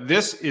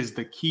is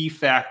the key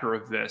factor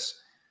of this.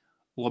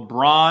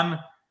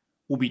 LeBron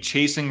will be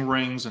chasing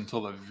rings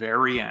until the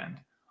very end.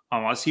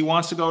 Unless he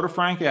wants to go to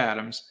Frank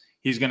Adams,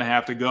 he's going to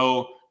have to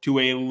go to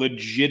a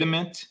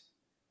legitimate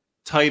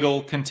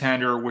title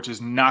contender, which is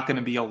not going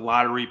to be a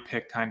lottery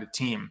pick kind of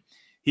team.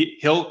 He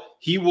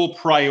will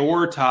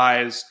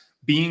prioritize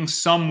being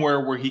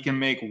somewhere where he can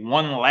make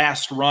one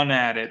last run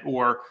at it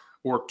or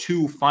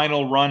two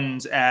final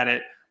runs at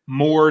it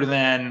more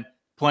than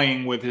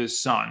playing with his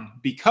son.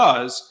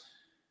 Because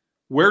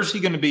where's he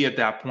going to be at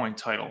that point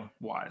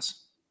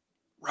title-wise?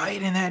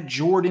 Right in that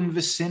Jordan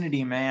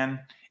vicinity, man.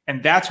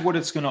 And that's what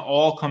it's going to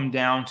all come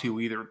down to,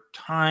 either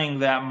tying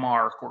that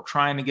mark or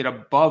trying to get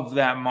above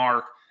that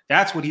mark.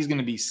 That's what he's going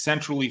to be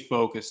centrally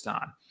focused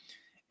on.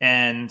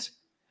 And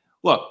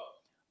look,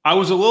 I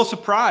was a little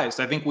surprised.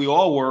 I think we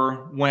all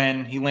were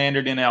when he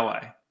landed in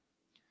LA.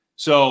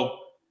 So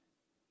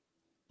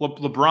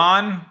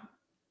LeBron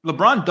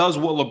does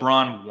what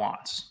LeBron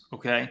wants,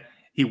 okay?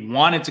 He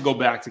wanted to go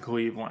back to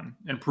Cleveland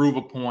and prove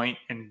a point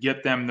and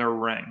get them their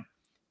ring.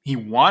 He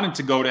wanted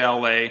to go to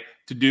LA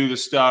to do the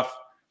stuff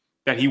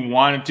that he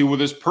wanted to with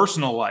his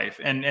personal life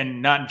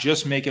and not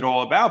just make it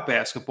all about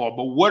basketball.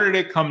 But what did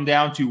it come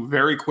down to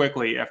very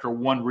quickly after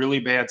one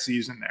really bad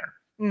season there?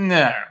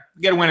 No,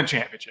 you got to win a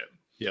championship.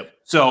 Yep.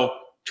 So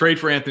trade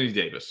for Anthony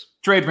Davis.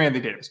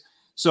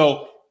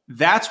 So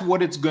that's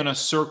what it's going to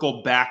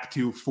circle back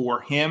to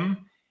for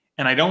him.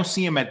 And I don't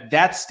see him at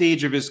that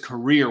stage of his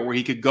career where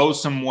he could go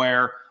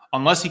somewhere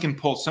unless he can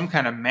pull some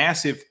kind of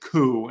massive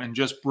coup and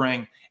just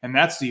bring, and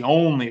that's the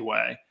only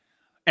way.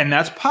 And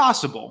that's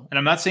possible. And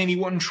I'm not saying he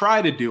wouldn't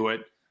try to do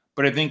it,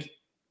 but I think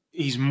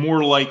he's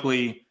more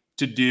likely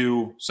to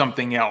do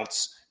something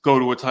else, go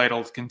to a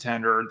title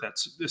contender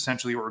that's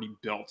essentially already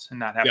built and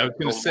not have to. I was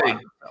going to say,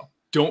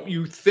 don't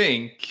you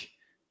think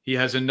he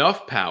has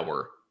enough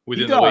power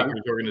within the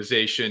Lakers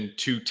organization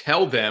to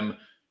tell them,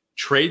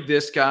 trade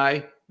this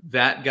guy,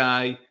 that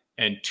guy,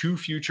 and 2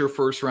 future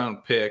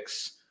first-round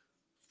picks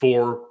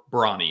for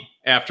Bronny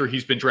after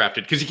he's been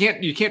drafted? Because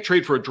you can't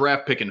trade for a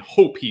draft pick and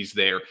hope he's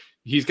there.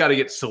 He's got to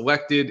get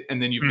selected,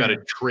 and then you've got to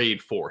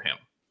trade for him.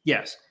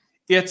 Yes,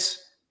 it's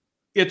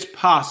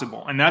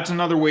possible. And that's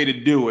another way to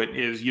do it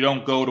is you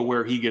don't go to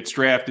where he gets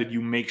drafted.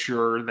 You make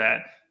sure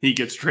that he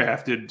gets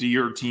drafted to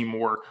your team,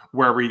 or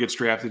wherever he gets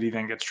drafted, he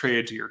then gets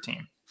traded to your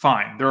team.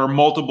 Fine. There are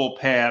multiple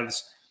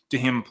paths to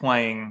him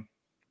playing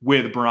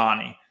with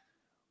Bronny,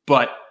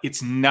 but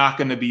it's not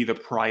going to be the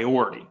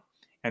priority.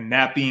 And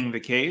that being the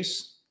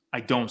case,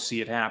 I don't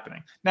see it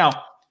happening.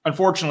 Now,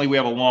 unfortunately, we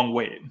have a long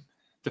wait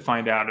to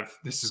find out if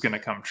this is going to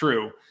come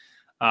true.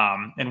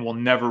 And we'll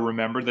never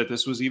remember that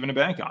this was even a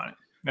bank on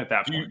it at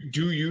that point.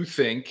 Do you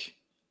think,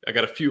 I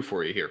got a few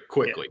for you here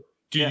quickly.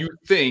 Yeah. Do you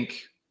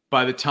think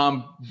by the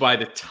time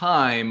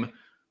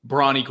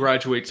Bronny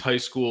graduates high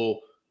school,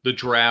 the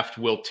draft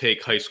will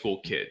take high school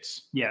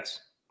kids?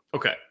 Yes.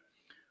 Okay.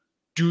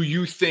 Do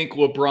you think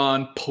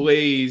LeBron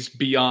plays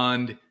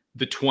beyond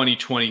the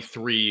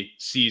 2023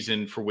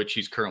 season for which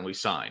he's currently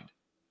signed?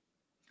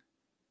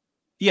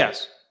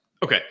 Yes.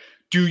 Okay.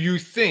 Do you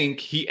think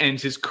he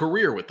ends his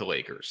career with the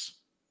Lakers?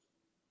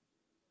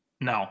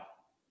 No.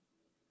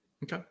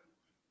 Okay.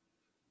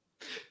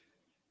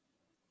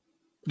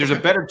 There's a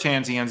better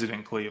chance he ends it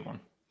in Cleveland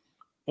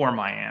or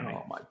Miami.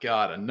 Oh, my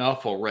God.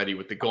 Enough already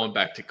with the going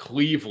back to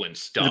Cleveland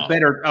stuff.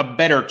 A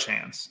better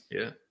chance.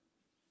 Yeah.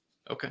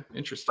 Okay.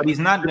 Interesting. But he's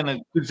not going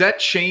to. Does that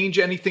change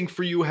anything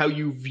for you, how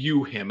you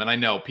view him? And I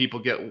know people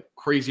get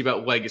crazy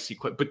about legacy,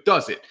 but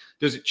does it?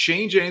 Does it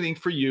change anything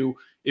for you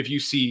if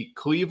you see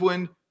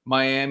Cleveland,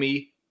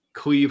 Miami,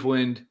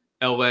 Cleveland,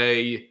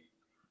 LA,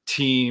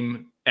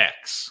 team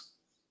X?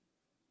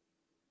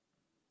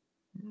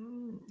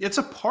 It's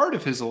a part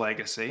of his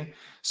legacy.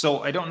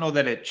 So I don't know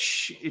that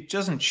it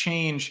doesn't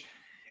change.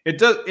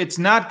 It's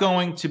not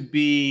going to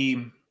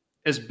be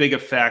as big a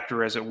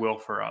factor as it will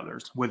for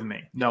others with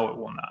me. No, it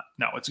will not.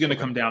 No, it's going to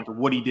come down to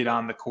what he did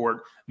on the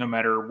court, no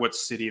matter what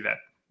city that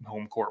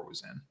home court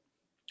was in.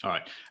 All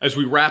right. As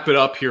we wrap it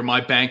up here, my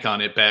bank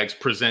on it bags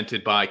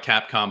presented by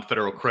Capcom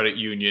Federal Credit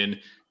Union.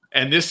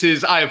 And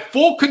I have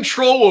full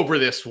control over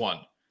this one.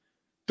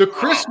 The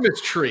Christmas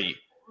tree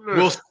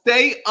will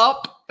stay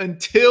up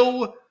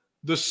until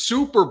the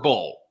Super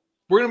Bowl.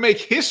 We're going to make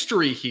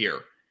history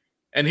here.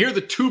 And here are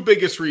the 2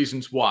 biggest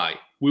reasons why.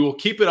 We will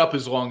keep it up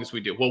as long as we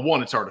do. Well,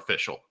 1, it's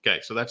artificial. Okay,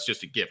 so that's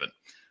just a given.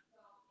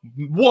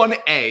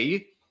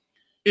 1A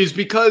is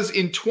because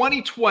in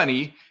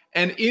 2020,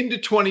 and into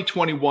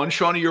 2021.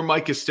 Shawnee, your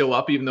mic is still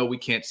up, even though we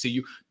can't see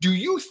you. Do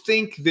you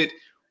think that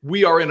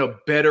we are in a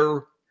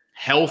better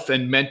health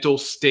and mental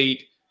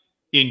state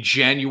in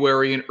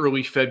January and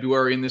early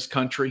February in this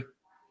country?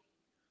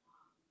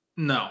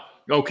 No.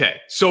 Okay,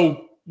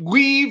 so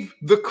leave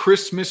the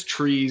Christmas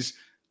trees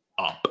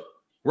up,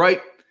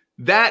 right?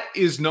 That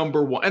is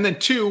number one. And then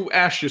two,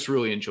 Ash just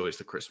really enjoys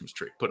the Christmas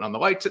tree, putting on the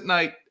lights at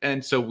night.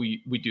 And so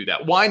we do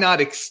that. Why not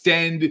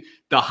extend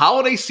the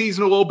holiday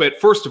season a little bit?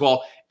 First of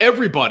all,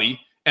 everybody,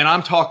 and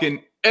I'm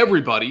talking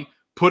everybody,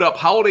 put up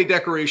holiday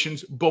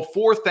decorations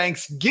before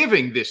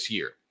Thanksgiving this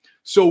year.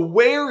 So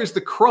where is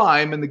the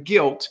crime and the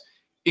guilt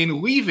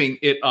in leaving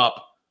it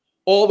up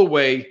all the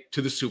way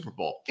to the Super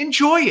Bowl?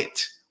 Enjoy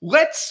it.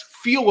 Let's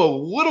feel a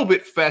little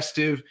bit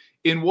festive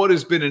in what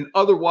has been an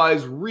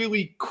otherwise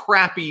really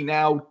crappy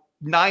now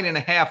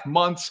 9.5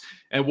 months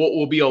and what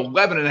will be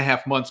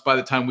 11.5 months by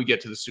the time we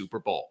get to the Super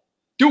Bowl.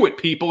 Do it,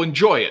 people.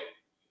 Enjoy it.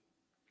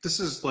 This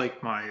is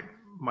like my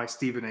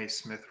Stephen A.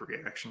 Smith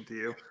reaction to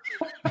you.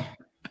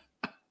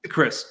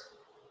 Chris,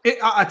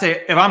 I tell you,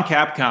 if I'm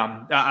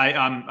Capcom,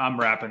 I'm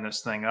wrapping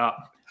this thing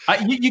up.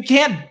 You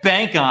can't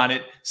bank on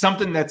it,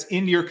 something that's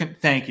in your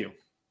thank you.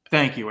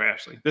 Thank you,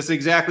 Ashley. That's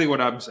exactly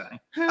what I'm saying.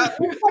 What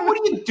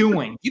are you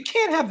doing? You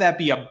can't have that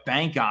be a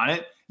bank on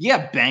it.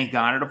 Yeah, bank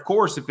on it, of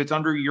course, if it's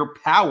under your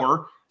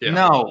power. Yeah.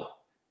 No,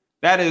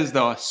 that is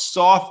the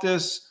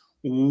softest,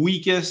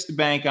 weakest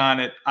bank on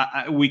it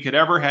we could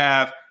ever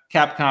have.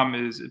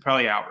 Capcom is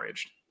probably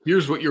outraged.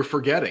 Here's what you're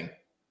forgetting.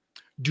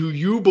 Do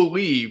you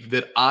believe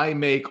that I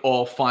make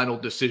all final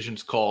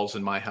decisions calls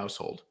in my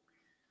household?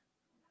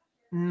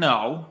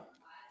 No,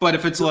 but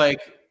if it's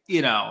like,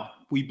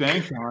 we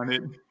bank on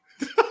it.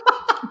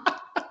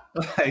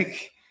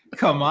 Like,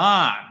 come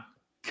on.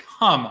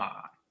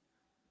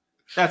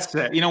 That's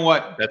sad. You know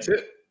what? That's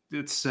it.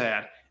 It's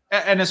sad.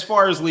 And as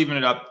far as leaving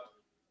it up,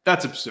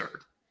 that's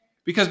absurd.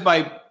 Because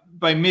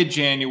by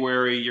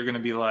mid-January, you're going to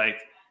be like,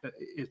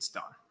 it's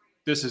done.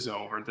 This is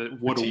over.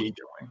 What are we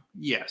doing?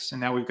 Yes. And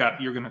now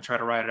you're going to try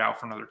to ride it out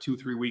for another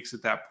 2-3 weeks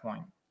at that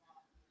point.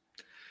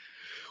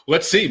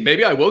 Let's see.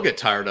 Maybe I will get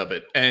tired of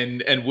it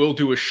and we'll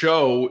do a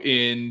show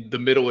in the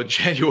middle of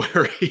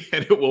January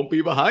and it won't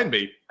be behind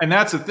me. And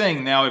that's the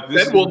thing. Now, if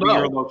this is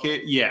your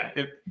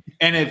location,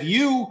 if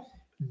you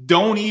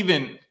don't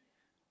even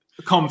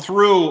come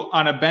through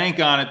on a bank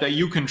on it that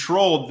you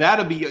control,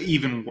 that'll be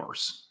even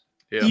worse.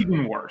 Yeah.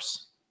 Even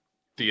worse.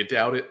 Do you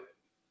doubt it?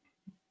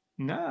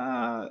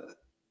 Nah.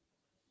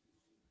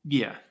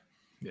 Yeah.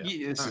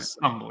 This is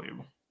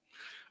unbelievable.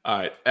 All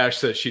right. Ash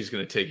says she's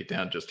going to take it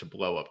down just to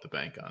blow up the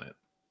bank on it.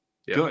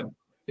 Yeah. Good.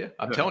 Yeah.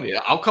 I'm telling you,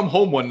 I'll come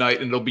home one night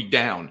and it'll be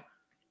down.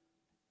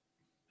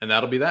 And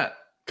that'll be that.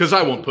 Because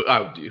I won't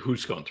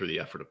who's going through the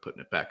effort of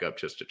putting it back up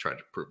just to try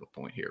to prove a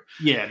point here?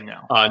 Yeah,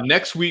 no.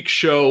 Next week's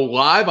show,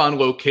 live on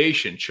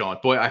location, Sean.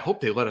 Boy, I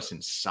hope they let us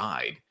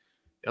inside.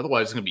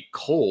 Otherwise, it's going to be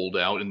cold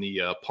out in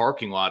the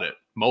parking lot at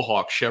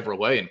Mohawk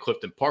Chevrolet in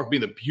Clifton Park.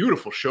 Being the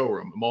beautiful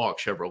showroom at Mohawk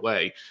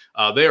Chevrolet.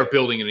 They are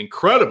building an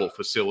incredible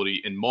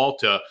facility in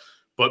Malta.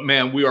 But,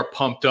 man, we are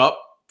pumped up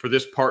for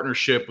this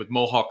partnership with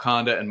Mohawk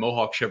Honda and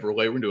Mohawk Chevrolet.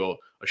 We're going to do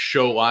a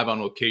show live on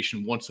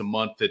location once a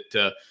month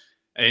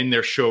in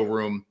their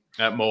showroom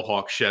at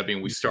Mohawk Chevy,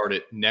 and we start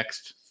it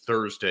next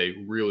Thursday.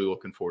 Really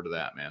looking forward to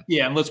that, man.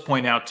 Yeah, and let's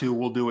point out, too,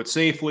 we'll do it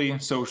safely,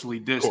 socially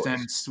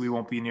distanced. We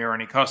won't be near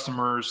any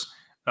customers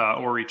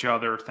or each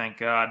other, thank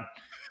God.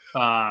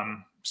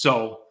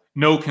 So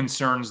no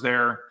concerns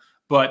there.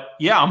 But,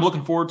 yeah, I'm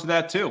looking forward to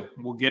that, too.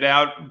 We'll get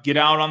out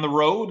on the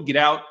road, get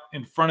out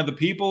in front of the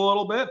people a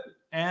little bit.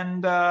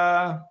 And,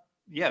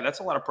 that's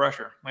a lot of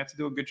pressure. We have to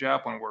do a good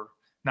job when we're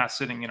not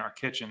sitting in our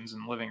kitchens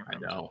and living rooms. I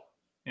know.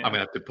 Yeah. I'm going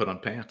to have to put on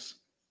pants.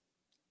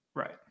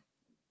 Right.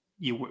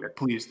 You would.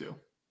 Please do.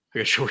 I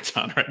got shorts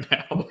on right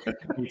now.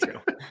 Me too.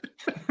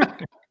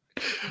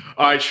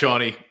 All right,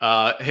 Shawnee.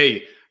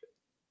 Hey,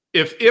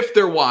 if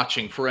they're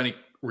watching for any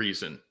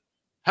reason,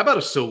 how about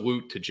a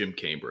salute to Jim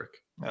Cambrick?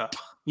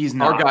 He's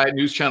not. Our guy at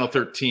News Channel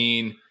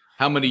 13.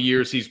 How many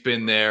years he's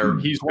been there?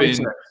 He's 26.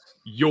 Been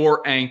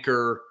your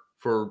anchor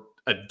for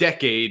a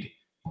decade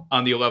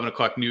on the 11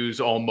 o'clock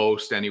news,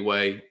 almost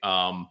anyway.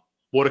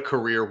 What a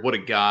career. What a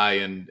guy.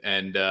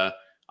 And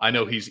I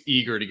know he's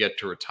eager to get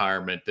to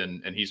retirement,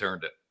 and he's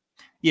earned it.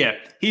 Yeah,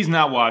 he's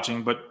not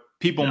watching, but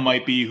people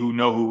might be who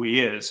know who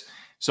he is.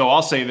 So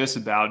I'll say this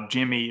about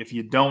Jimmy. If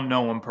you don't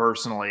know him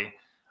personally,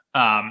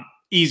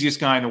 easiest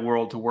guy in the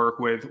world to work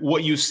with.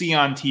 What you see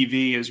on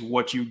TV is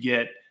what you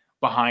get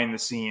behind the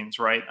scenes,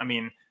 right? I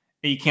mean,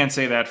 you can't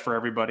say that for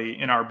everybody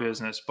in our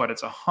business, but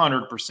it's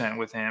 100%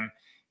 with him.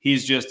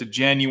 He's just a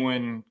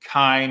genuine,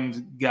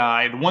 kind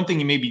guy. The one thing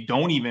you maybe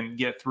don't even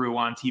get through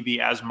on TV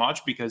as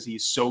much because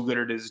he's so good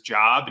at his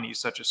job and he's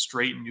such a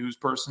straight news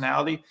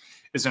personality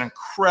is an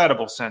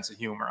incredible sense of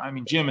humor. I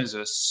mean, Jim is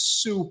a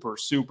super,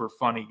 super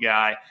funny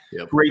guy.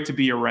 Yep. Great to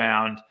be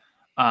around.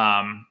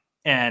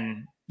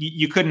 And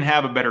you couldn't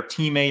have a better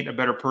teammate, a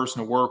better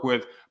person to work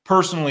with.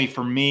 Personally,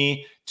 for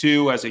me,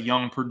 too, as a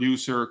young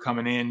producer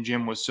coming in,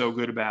 Jim was so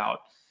good about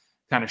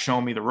kind of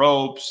showing me the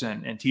ropes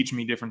and teaching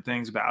me different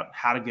things about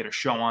how to get a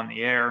show on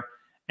the air.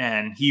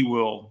 And he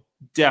will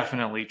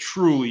definitely,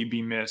 truly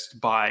be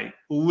missed by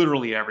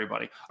literally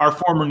everybody. Our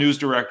former news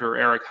director,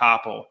 Eric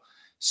Hoppel,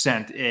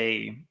 sent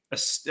a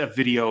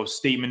video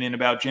statement in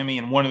about Jimmy.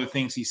 And one of the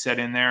things he said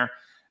in there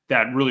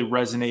that really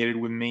resonated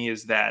with me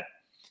is that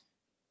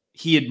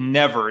he had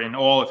never, in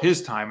all of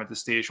his time at the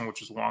station, which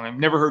was long, I've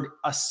never heard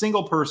a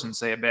single person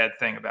say a bad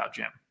thing about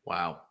Jim.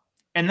 Wow.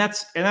 And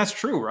that's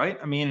true, right?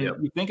 I mean, Yep.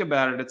 You think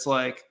about it, it's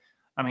like,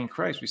 I mean,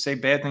 Christ, we say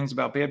bad things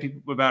about bad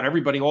people, about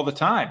everybody all the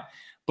time,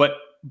 but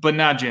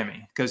not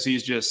Jimmy, because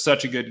he's just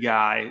such a good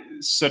guy,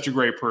 such a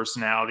great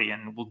personality,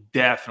 and will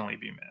definitely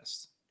be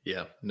missed.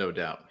 Yeah, no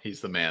doubt. He's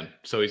the man.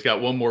 So he's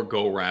got one more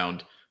go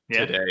round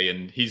today,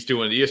 and he's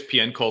doing,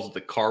 ESPN calls it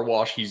the car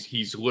wash.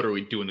 He's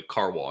literally doing the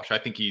car wash. I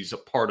think he's a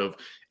part of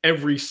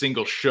every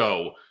single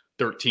show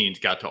 13's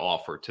got to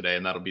offer today,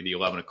 and that'll be the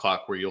 11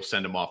 o'clock where you'll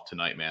send him off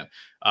tonight, man.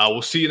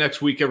 We'll see you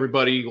next week,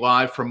 everybody,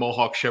 live from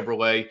Mohawk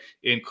Chevrolet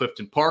in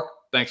Clifton Park.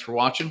 Thanks for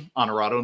watching. Honorado